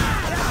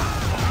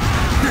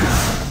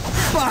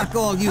 Bark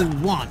all you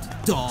want,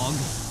 dog.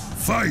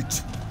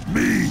 Fight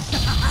me!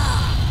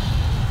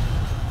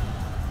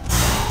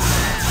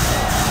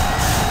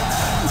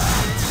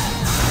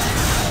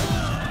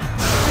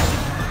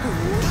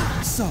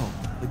 So,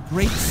 the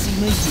great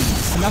Sima Yi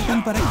is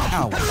nothing but a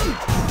coward.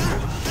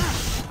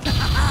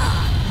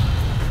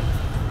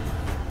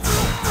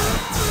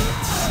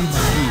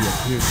 Sima Yi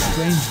appears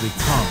strangely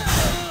calm.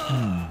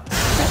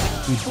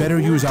 We'd better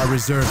use our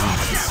reserve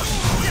units.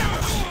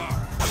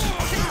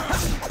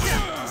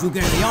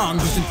 Zhuge Liang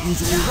doesn't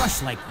usually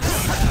rush like this.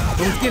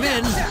 Don't give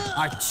in.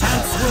 Our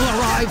chance will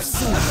arrive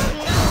soon.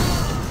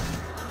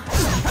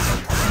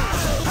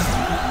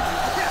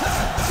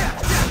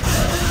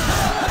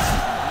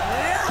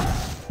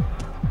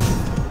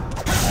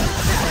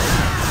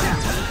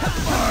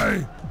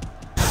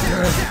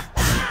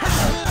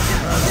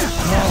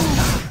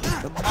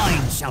 The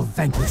mind shall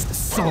vanquish the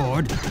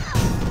sword.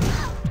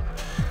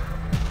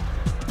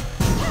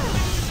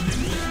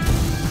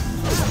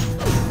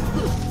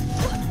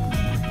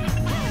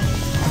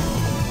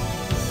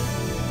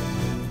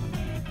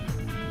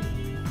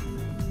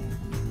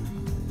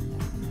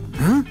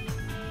 Huh?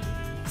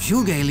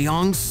 Zhuge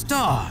Liang's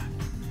star.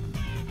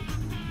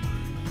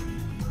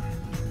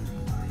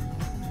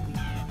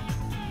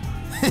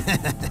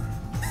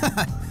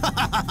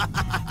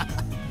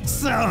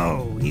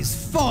 So, he's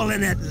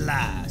fallen at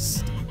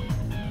last.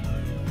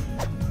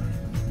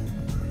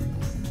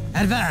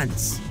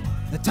 Advance!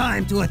 The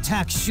time to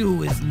attack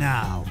Shu is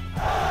now.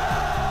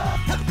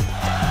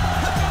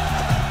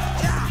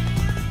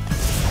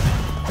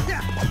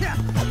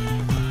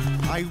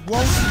 I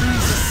won't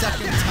lose a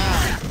second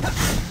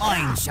time.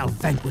 Mind shall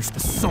vanquish the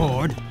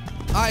sword.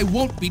 I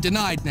won't be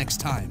denied next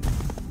time.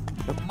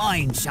 The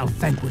mind shall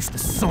vanquish the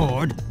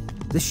sword.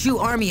 The Shu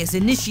army has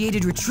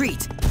initiated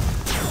retreat.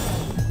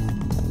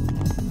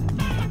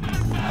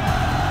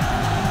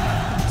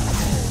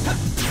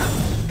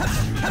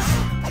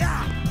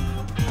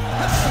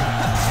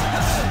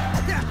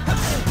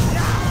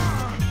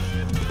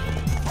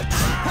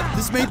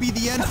 This may be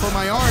the end for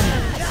my army.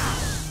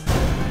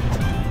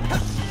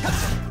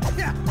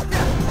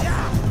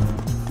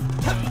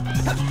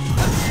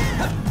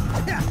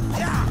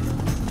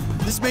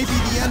 This may be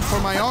the end for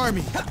my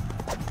army.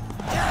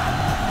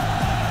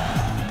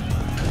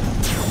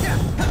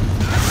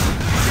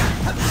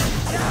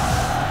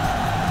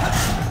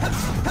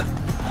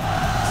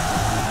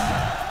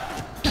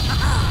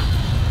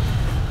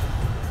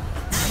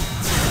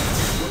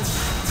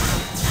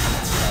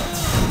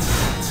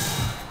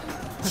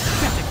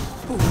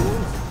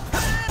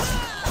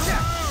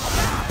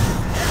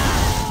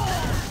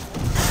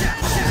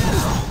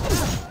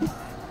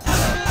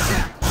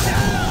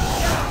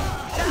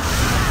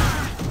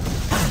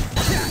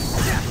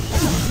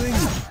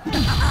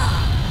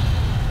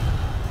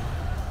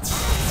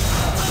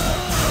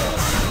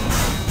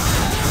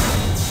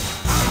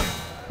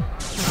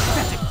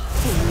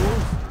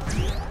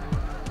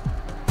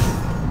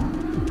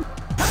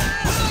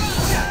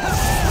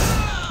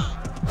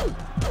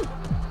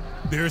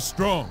 They're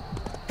strong.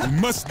 We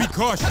must be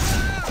cautious.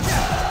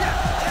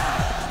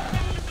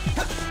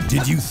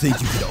 Did you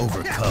think you could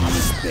overcome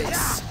this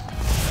base?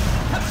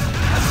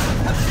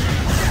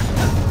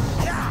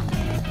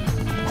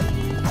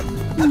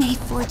 May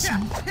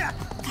fortune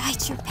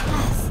guide your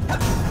path.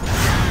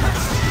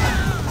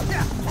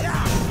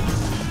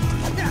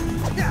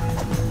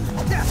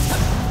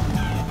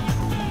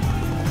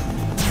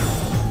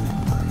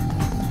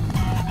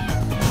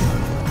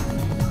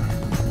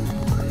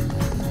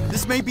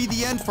 This may be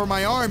the end for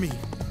my army.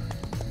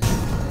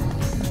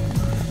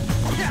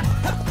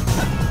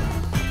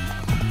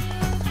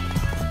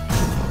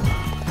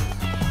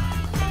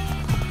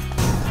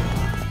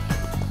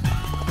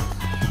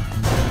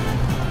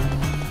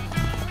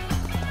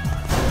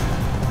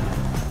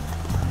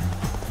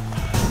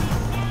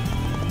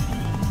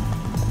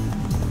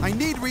 I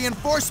need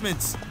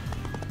reinforcements.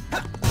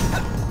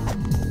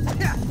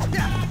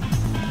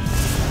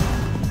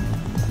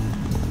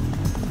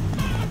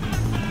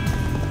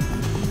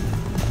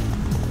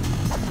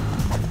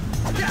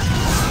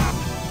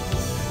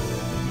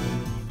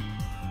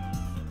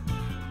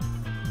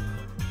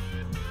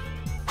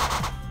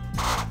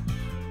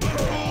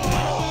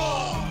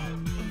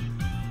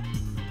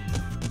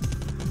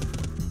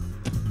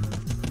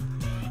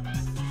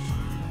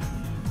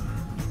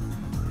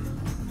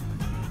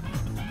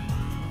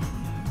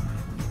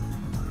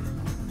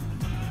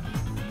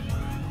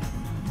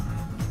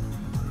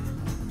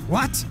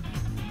 What?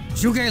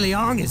 Zhuge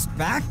Liang is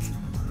back?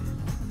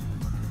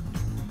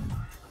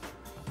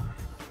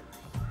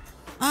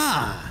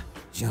 Ah,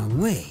 Zhang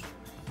Wei.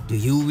 Do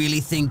you really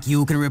think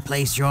you can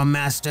replace your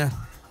master?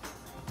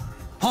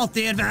 Halt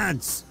the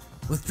advance!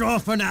 Withdraw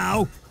for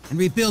now, and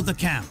rebuild the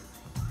camp.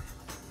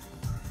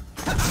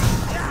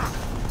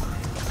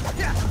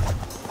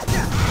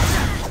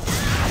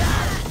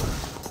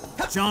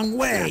 Zhang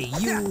Wei,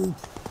 you...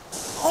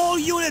 All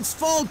units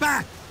fall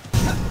back!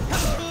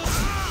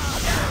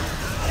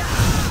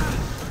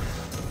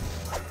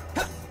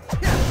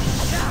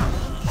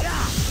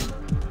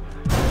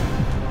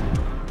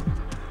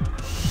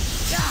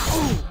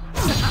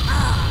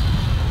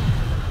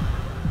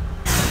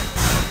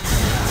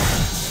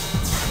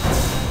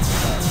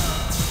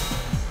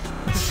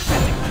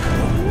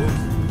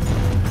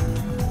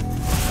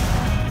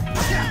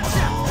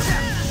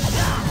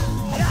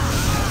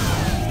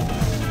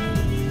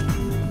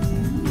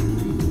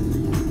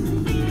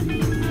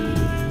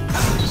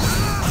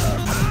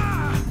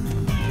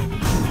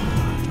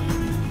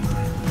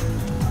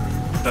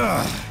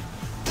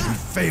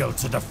 Failed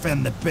to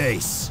defend the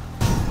base.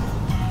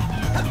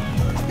 Good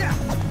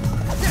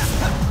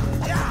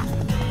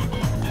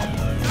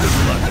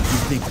luck if you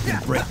think you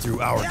can break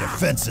through our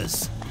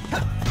defenses.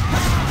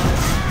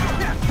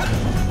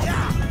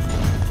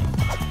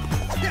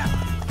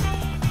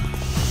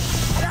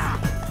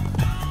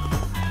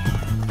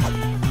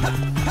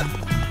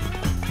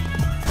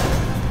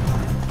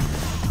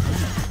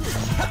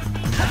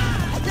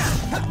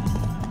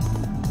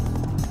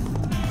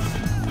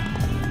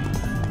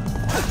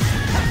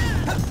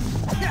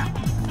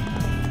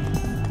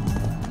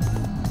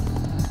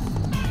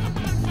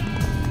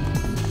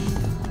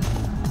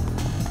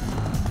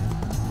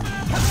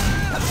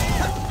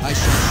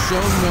 Show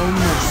no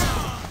mercy.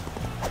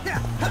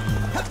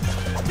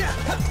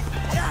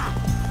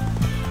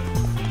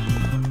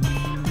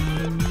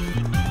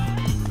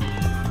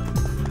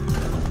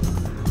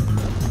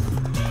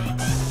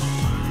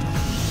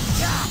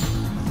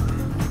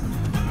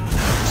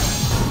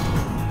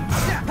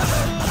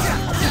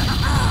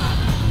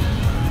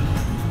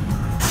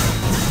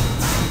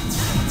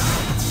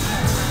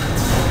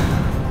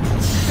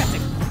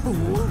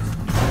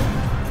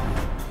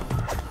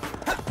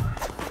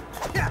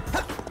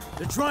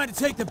 Trying to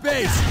take the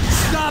base!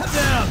 Stop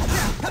them!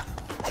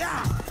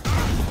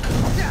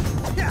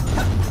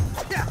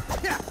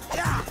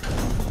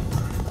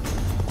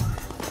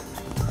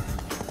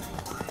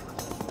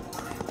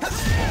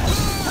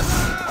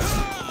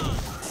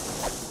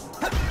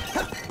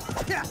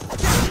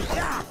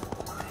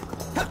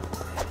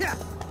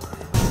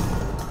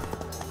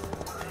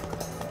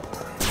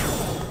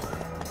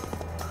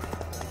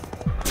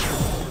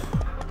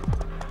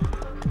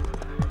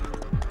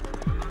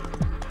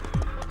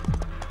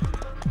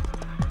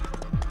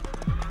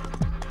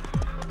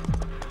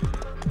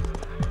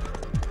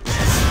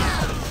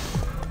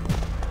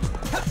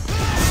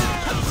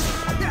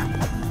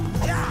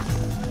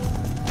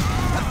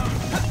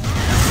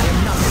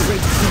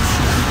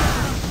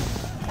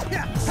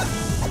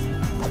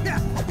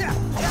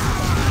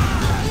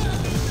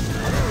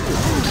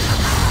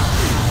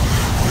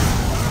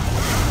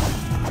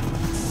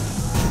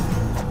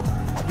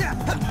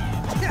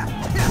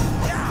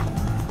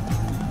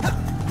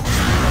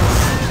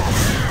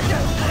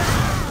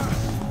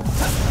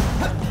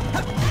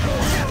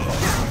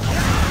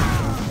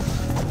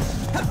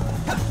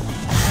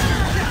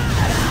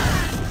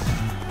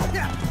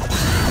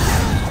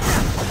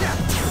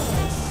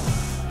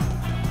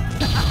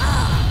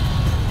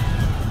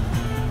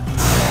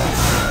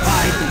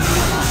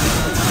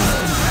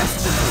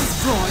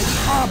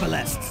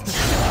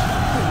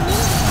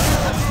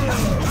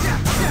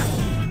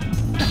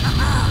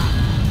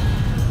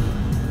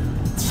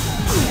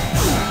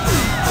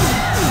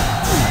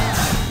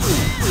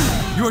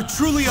 You're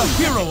truly a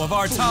hero of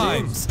our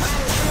times!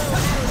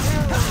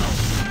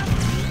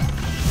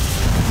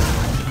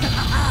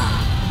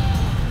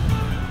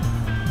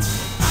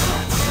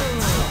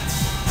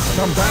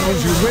 Some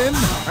battles you win,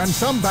 and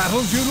some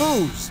battles you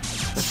lose.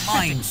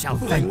 Mine shall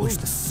vanquish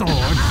the sword.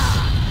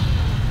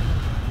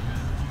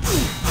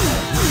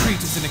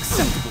 Retreat is an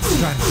acceptable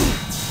strategy.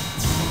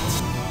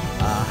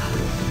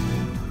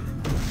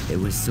 There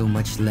was so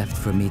much left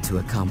for me to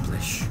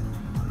accomplish.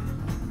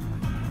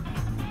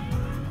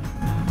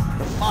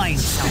 Mine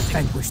shall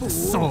vanquish the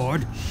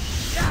sword.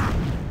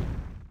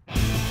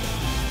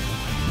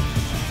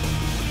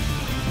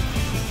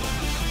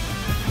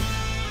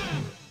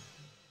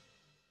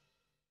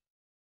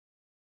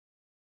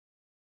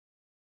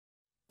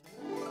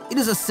 It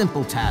is a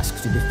simple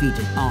task to defeat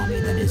an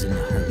army that is in a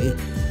hurry.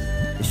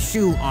 The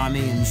Shu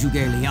army and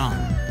Zhuge Liang.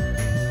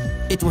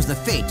 It was the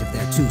fate of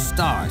their 2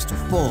 stars to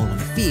fall on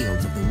the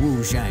fields of the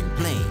Wuzhang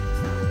Plains.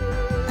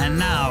 And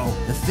now,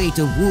 the fate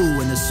of Wu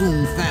and the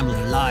Sung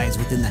family lies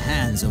within the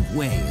hands of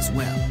Wei as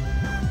well.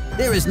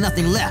 There is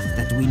nothing left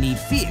that we need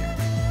fear.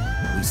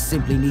 We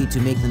simply need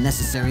to make the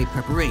necessary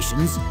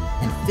preparations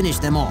and finish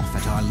them off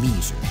at our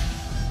leisure.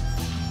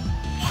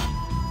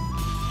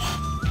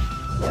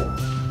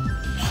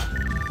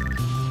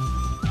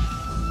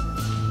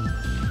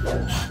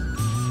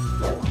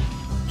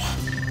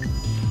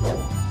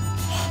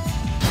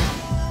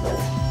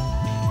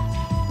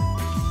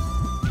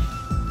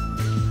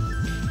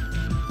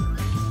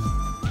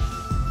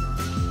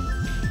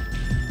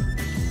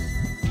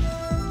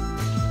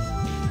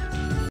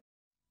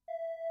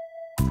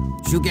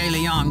 Zhuge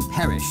Liang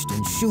perished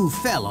and Shu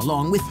fell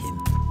along with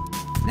him.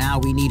 Now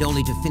we need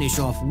only to finish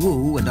off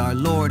Wu and our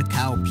Lord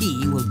Cao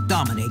Pi will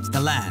dominate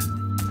the land.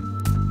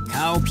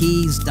 Cao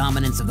Pi's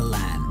dominance of the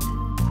land.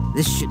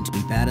 This shouldn't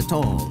be bad at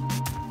all,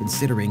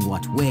 considering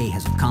what Wei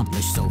has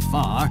accomplished so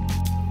far.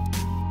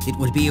 It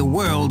would be a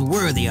world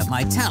worthy of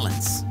my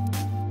talents.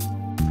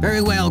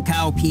 Very well,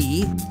 Cao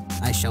Pi.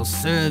 I shall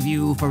serve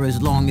you for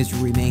as long as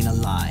you remain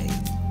alive.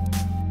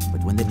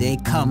 But when the day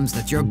comes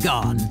that you're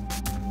gone,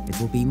 it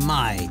will be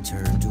my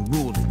turn to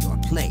rule in your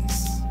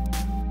place.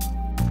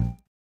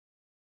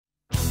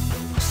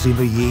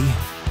 Sima Yi,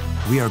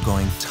 we are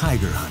going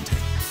tiger hunting.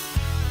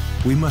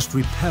 We must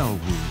repel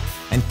Wu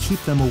and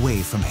keep them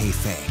away from He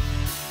Fei.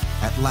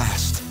 At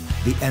last,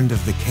 the end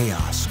of the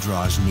chaos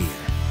draws near.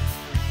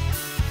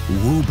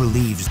 Wu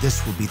believes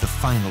this will be the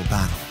final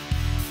battle.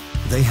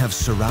 They have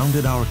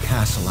surrounded our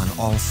castle on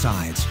all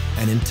sides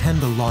and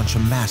intend to launch a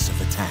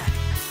massive attack.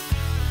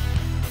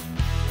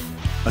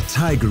 A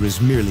tiger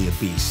is merely a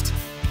beast.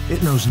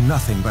 It knows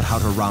nothing but how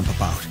to romp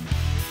about.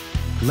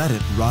 Let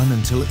it run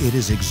until it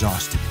is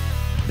exhausted.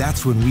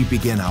 That's when we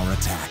begin our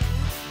attack.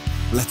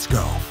 Let's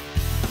go.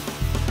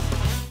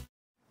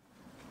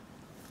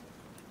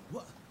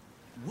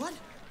 What?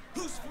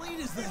 Whose fleet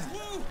is that? It's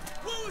Wu!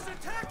 Wu is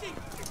attacking!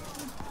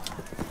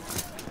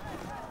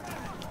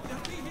 They'll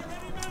be here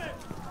any minute!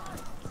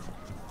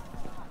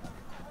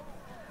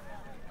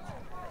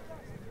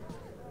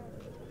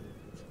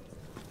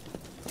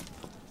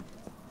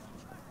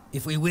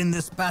 If we win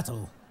this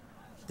battle,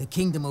 the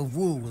kingdom of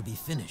Wu will be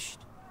finished.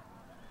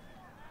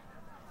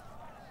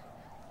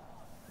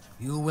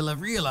 You will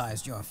have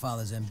realized your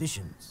father's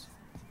ambitions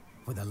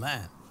for the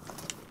land.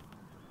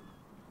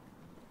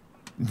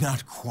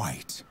 Not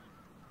quite.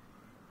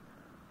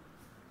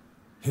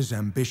 His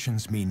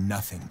ambitions mean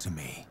nothing to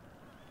me.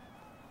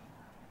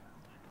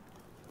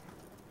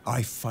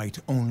 I fight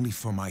only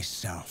for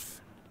myself.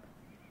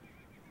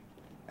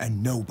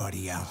 And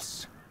nobody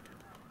else.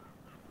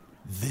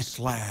 This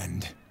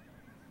land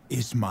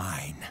is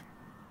mine.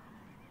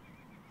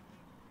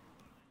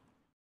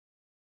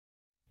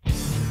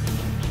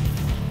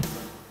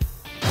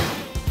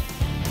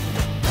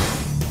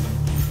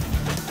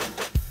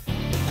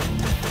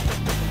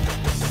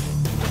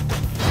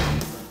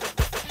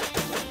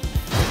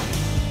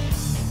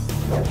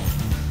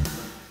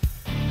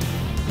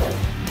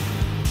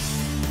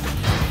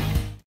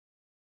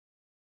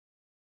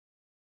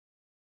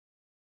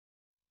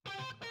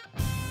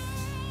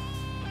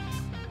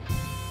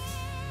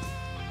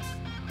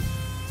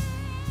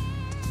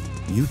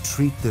 You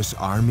treat this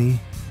army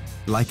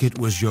like it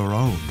was your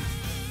own,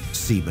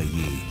 Sima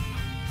Yi.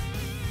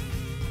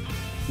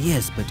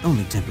 Yes, but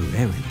only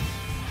temporarily.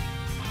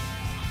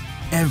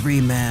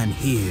 Every man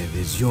here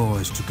is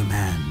yours to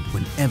command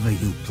whenever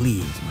you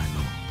please, my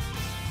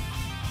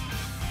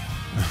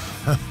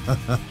lord.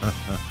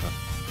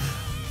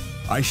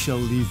 I shall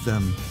leave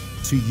them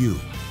to you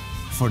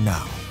for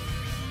now.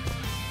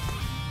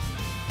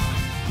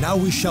 Now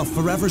we shall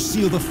forever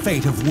seal the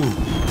fate of Wu.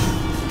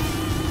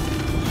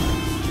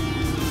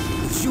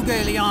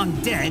 Zhuge Liang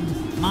dead,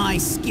 my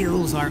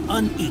skills are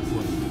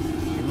unequal.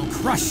 I will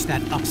crush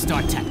that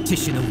upstart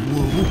tactician of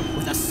Wu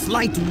with a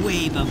slight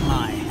wave of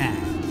my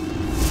hand.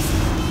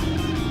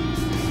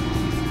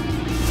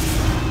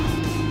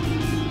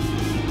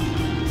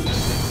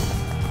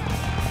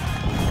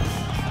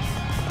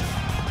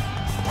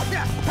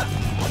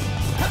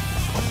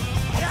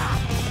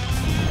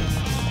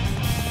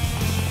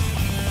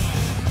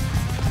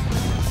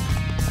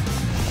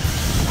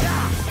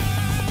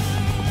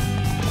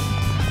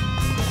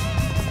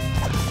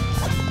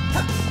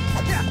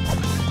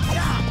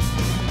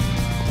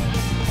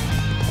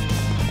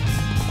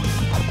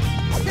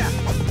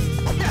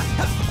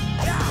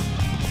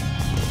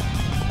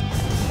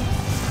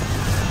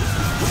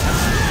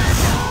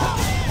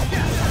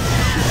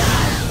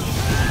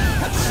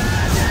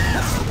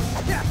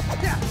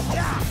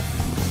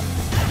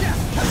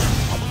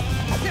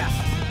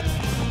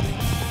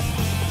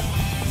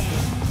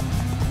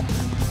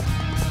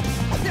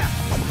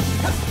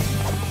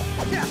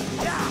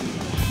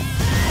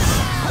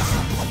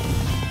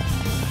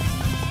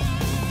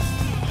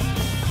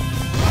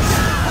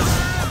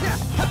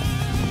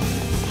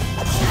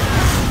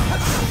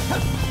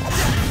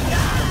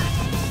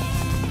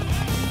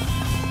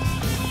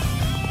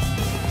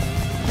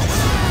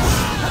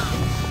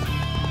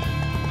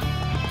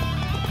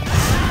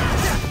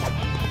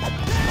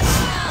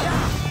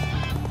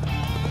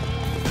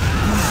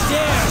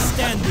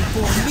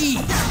 For me,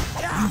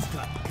 you've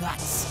got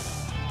guts.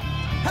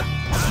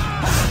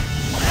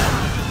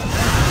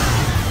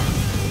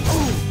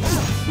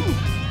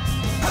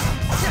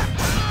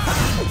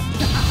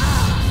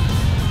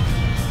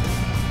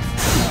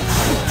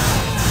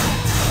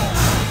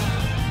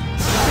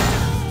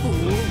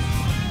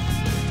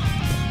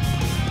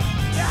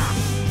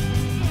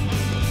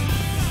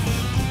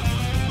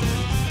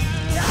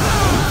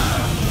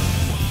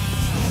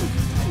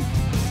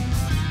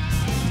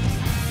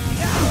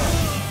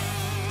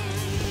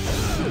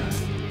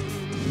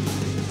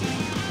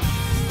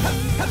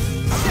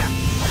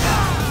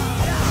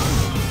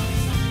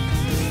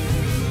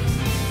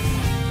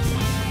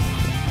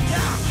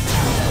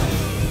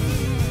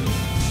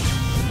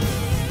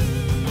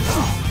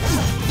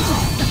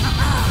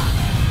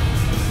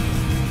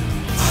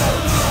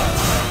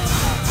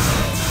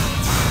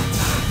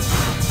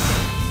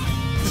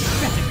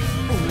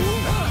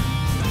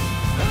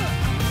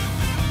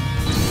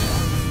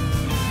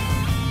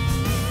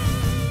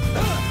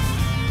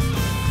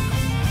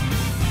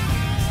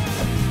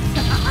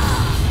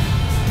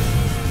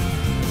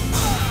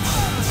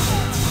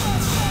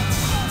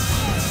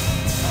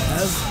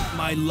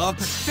 my luck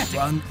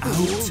run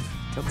out?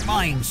 The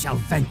mind shall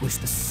vanquish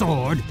the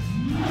sword.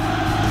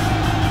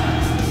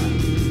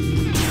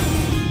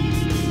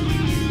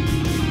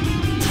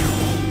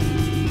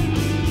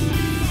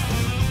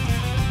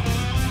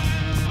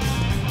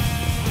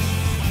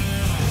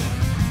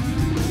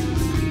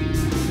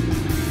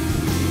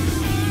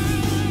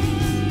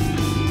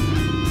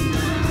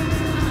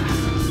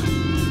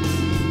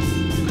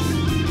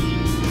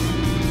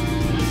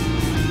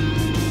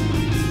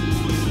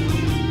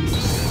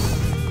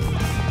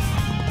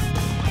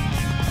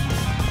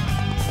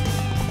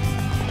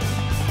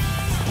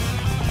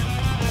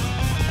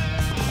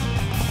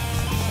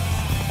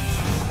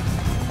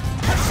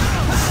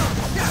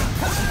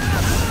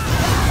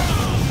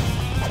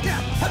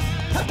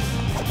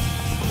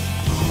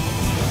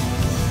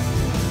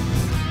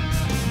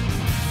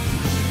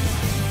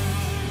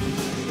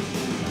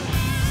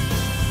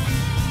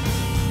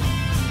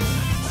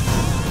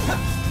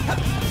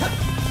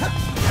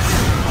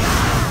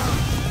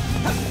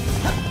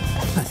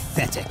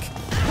 Pathetic.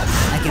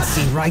 I can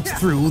see right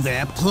through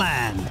their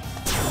plan.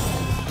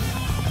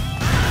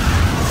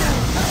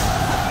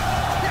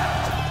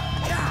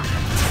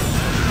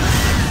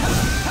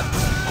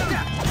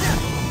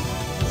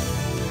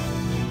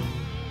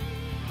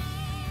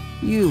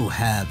 You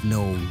have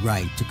no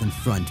right to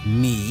confront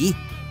me.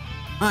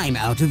 I'm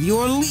out of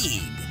your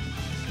league.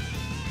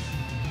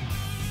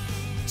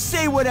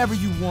 Say whatever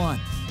you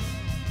want.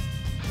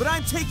 But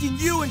I'm taking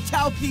you and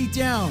Cao Pi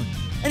down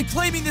and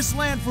claiming this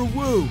land for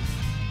Wu.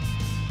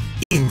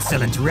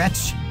 Insolent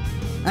wretch!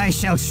 I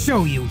shall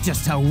show you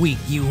just how weak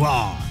you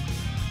are.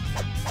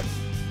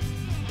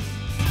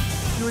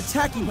 You're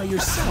attacking by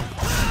yourself.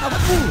 How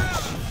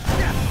foolish!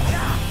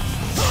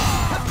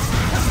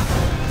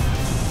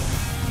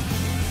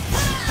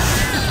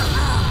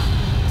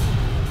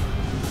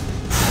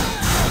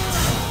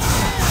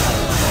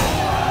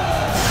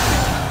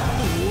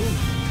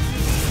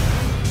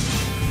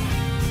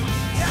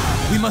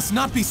 We must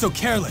not be so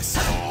careless.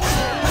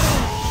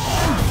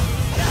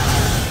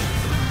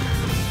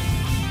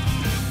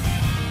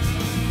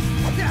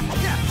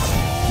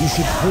 You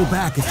should pull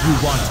back if you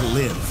want to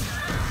live.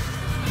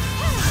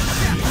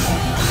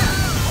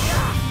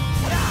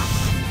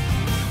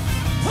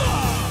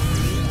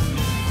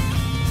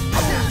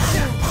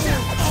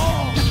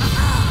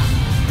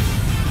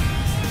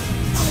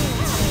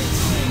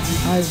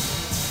 I've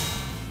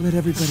let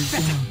everybody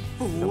down.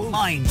 The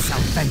mind shall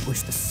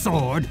vanquish the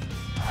sword.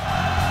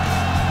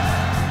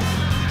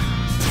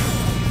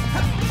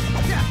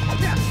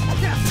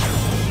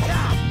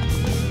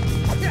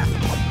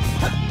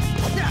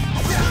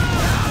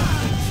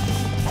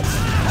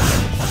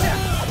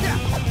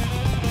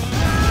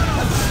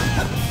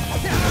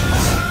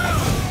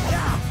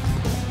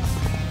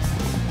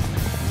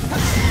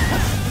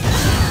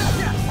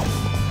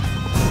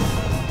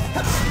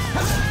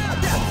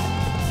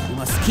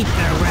 Keep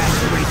their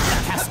rags away from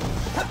the castle.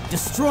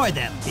 Destroy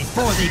them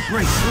before they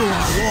break through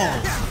our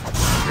walls.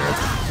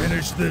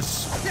 Finish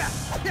this.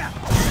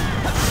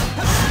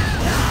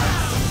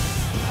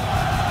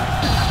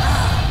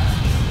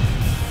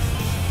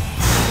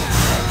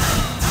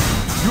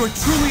 You're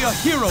truly a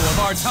hero of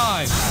our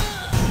time.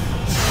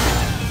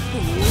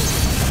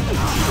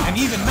 And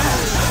even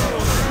matched.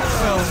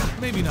 Well,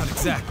 maybe not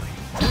exactly.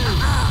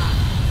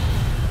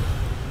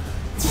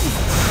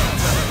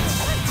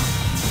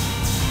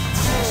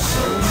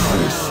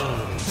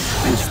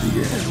 Is the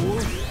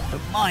end. The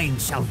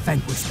mind shall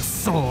vanquish the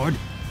sword.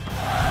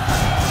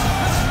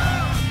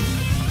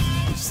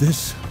 Is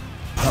this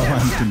how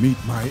I'm to meet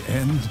my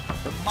end?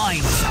 The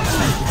mind shall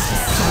vanquish the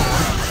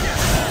sword.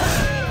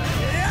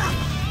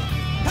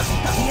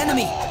 The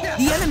enemy!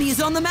 The enemy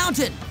is on the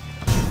mountain!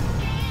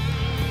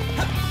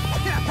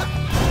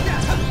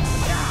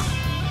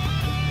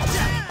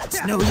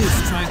 It's no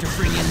use trying to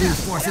bring in new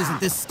forces at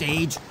this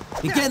stage.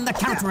 Begin the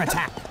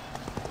counterattack.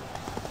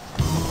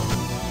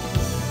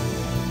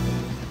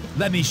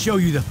 Let me show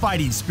you the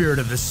fighting spirit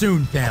of the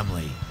Sun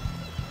family.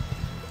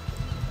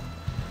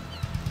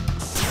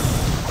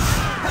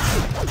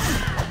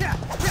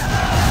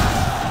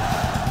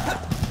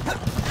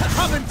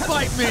 Come and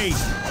fight me!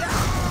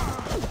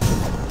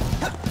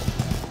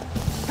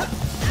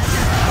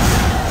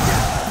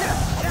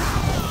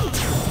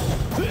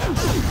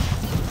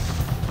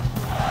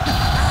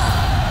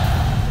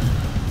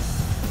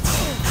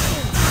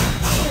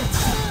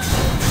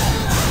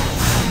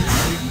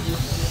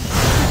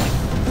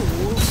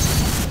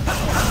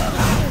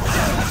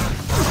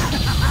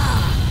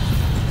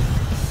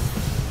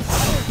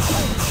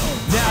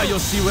 Now you'll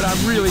see what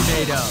I'm really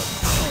made of.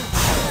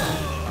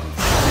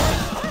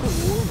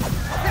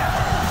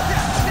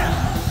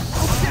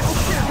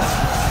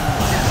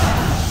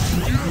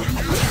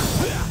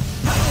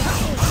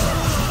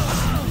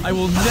 I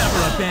will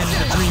never abandon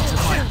the dreams of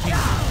my kingdom.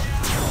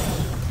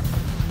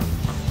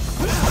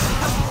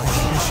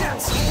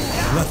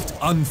 Left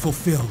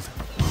unfulfilled.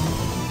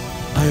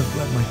 I have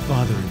let my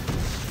father and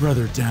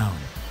brother down.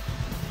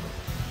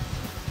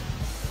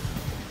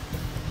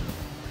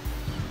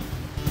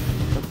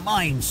 The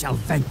mind shall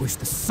vanquish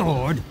the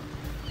sword.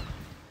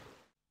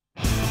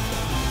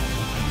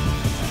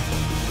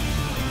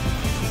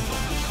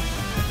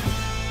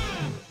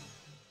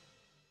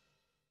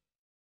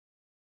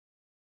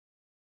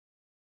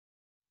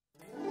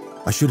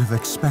 I should have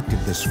expected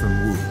this from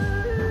Wu.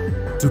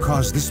 To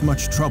cause this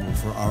much trouble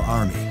for our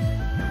army.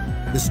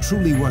 This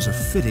truly was a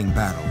fitting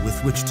battle with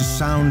which to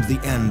sound the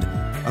end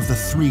of the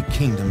Three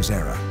Kingdoms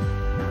era.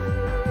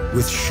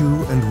 With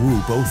Shu and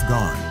Wu both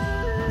gone,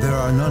 there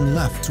are none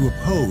left to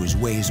oppose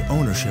Wei's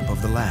ownership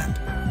of the land.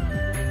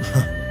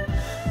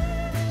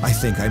 I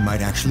think I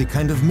might actually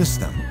kind of miss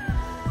them.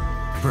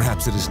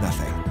 Perhaps it is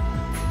nothing.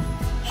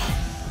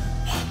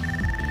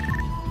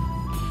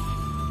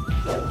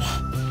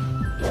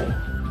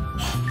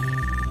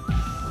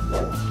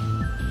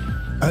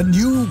 A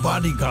new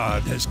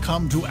bodyguard has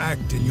come to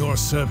act in your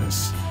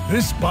service.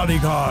 This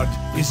bodyguard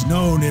is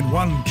known in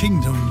one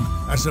kingdom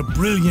as a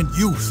brilliant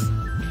youth.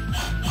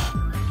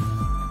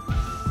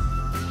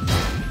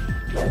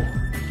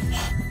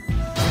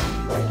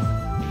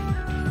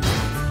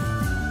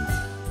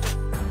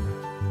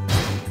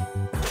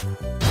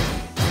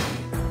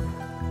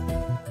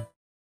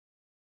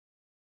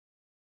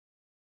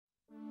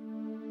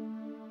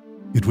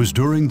 It was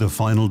during the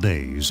final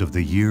days of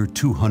the year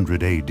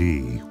 200 AD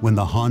when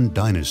the Han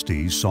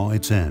Dynasty saw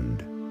its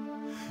end.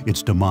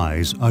 Its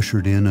demise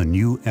ushered in a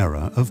new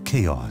era of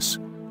chaos,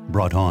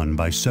 brought on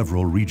by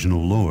several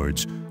regional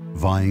lords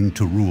vying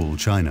to rule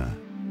China.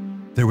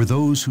 There were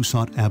those who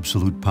sought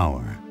absolute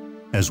power,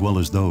 as well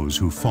as those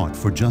who fought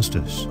for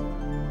justice,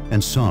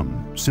 and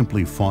some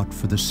simply fought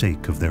for the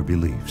sake of their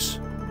beliefs.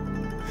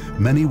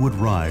 Many would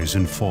rise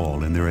and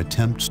fall in their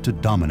attempts to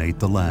dominate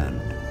the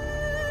land.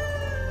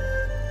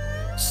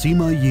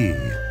 Sima Yi,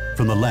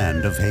 from the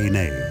land of He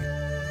Nei.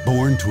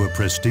 Born to a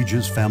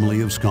prestigious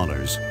family of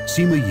scholars,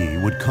 Sima Yi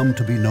would come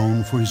to be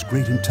known for his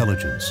great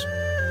intelligence.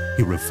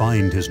 He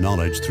refined his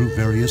knowledge through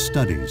various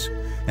studies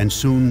and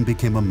soon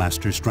became a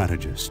master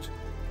strategist.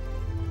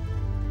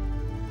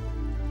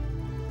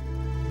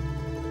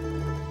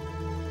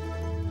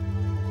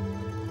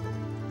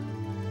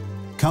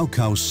 Cao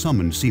Cao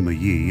summoned Sima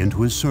Yi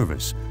into his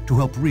service to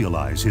help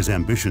realize his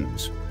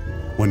ambitions.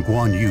 When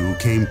Guan Yu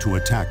came to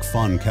attack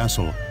Fan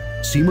Castle,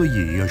 Sima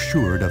Yi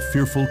assured a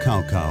fearful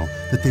Cao Cao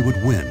that they would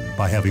win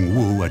by having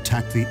Wu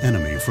attack the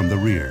enemy from the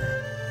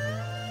rear.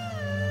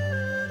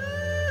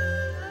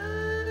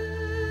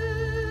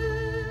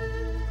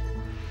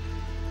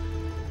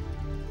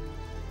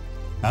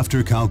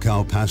 After Cao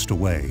Cao passed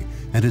away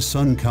and his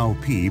son Cao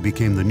Pi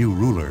became the new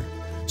ruler,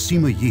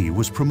 Sima Yi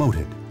was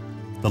promoted.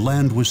 The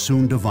land was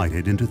soon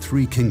divided into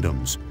 3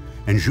 kingdoms,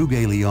 and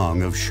Zhuge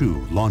Liang of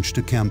Shu launched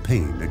a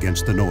campaign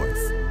against the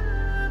north.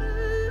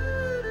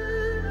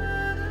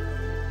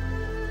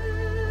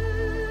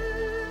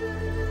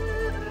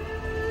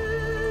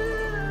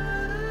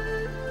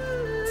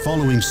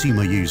 Following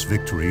Sima Yi's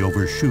victory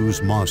over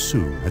Shu's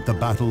Musou at the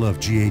Battle of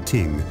Jie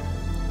Ting,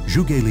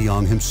 Zhuge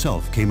Liang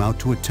himself came out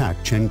to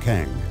attack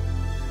Cang.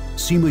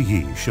 Sima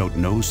Yi showed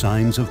no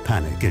signs of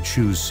panic at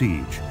Shu's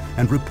siege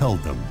and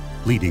repelled them,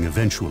 leading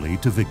eventually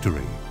to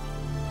victory.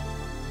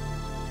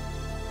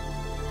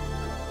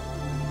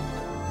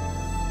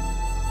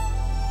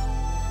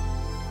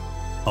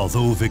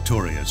 Although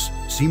victorious,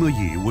 Sima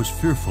Yi was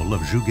fearful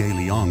of Zhuge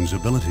Liang's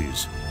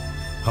abilities.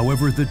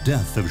 However, the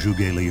death of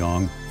Zhuge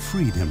Liang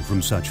freed him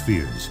from such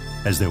fears,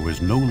 as there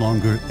was no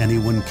longer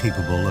anyone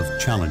capable of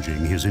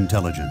challenging his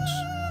intelligence.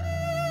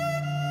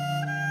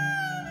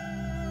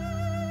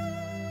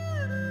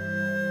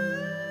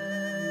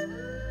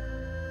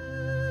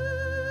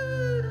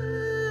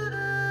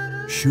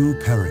 Shu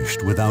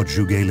perished without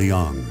Zhuge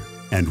Liang,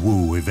 and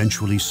Wu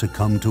eventually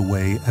succumbed to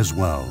Wei as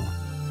well.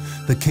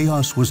 The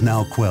chaos was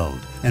now quelled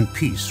and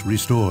peace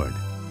restored.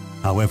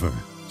 However,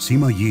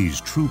 Sima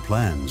Yi's true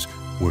plans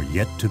were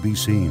yet to be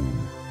seen.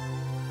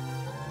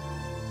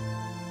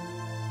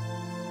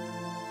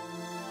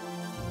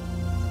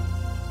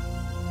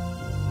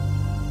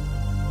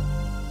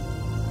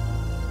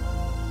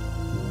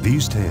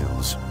 These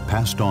tales,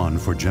 passed on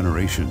for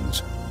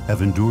generations,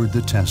 have endured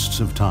the tests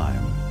of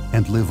time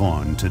and live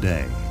on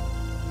today.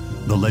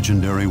 The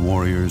legendary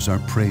warriors are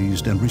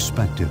praised and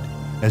respected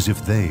as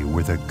if they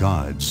were the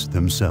gods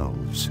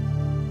themselves.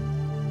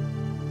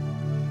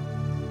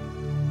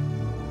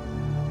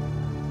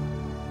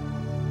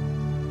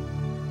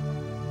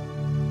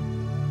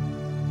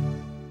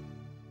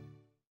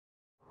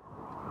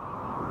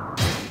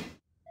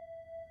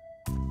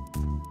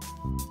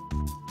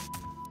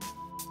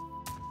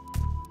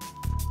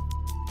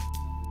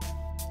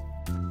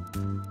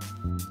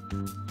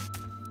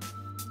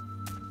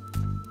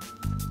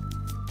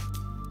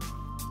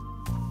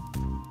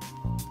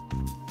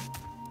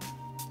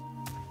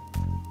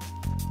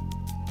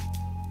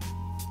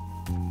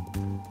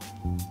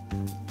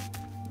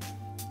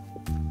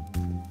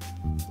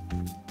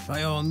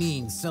 By all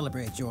means,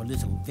 celebrate your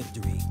little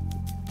victory.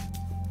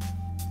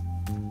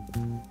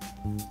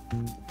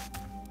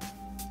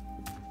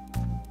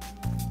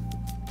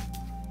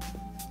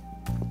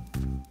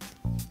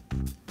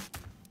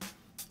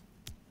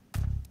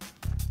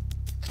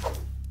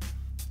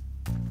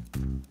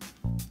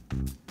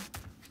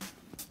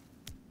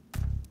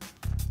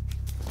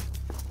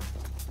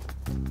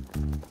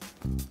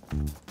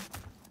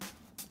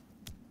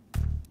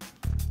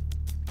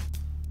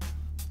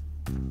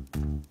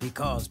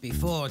 Because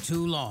before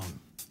too long,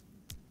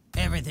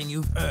 everything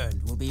you've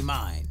earned will be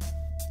mine.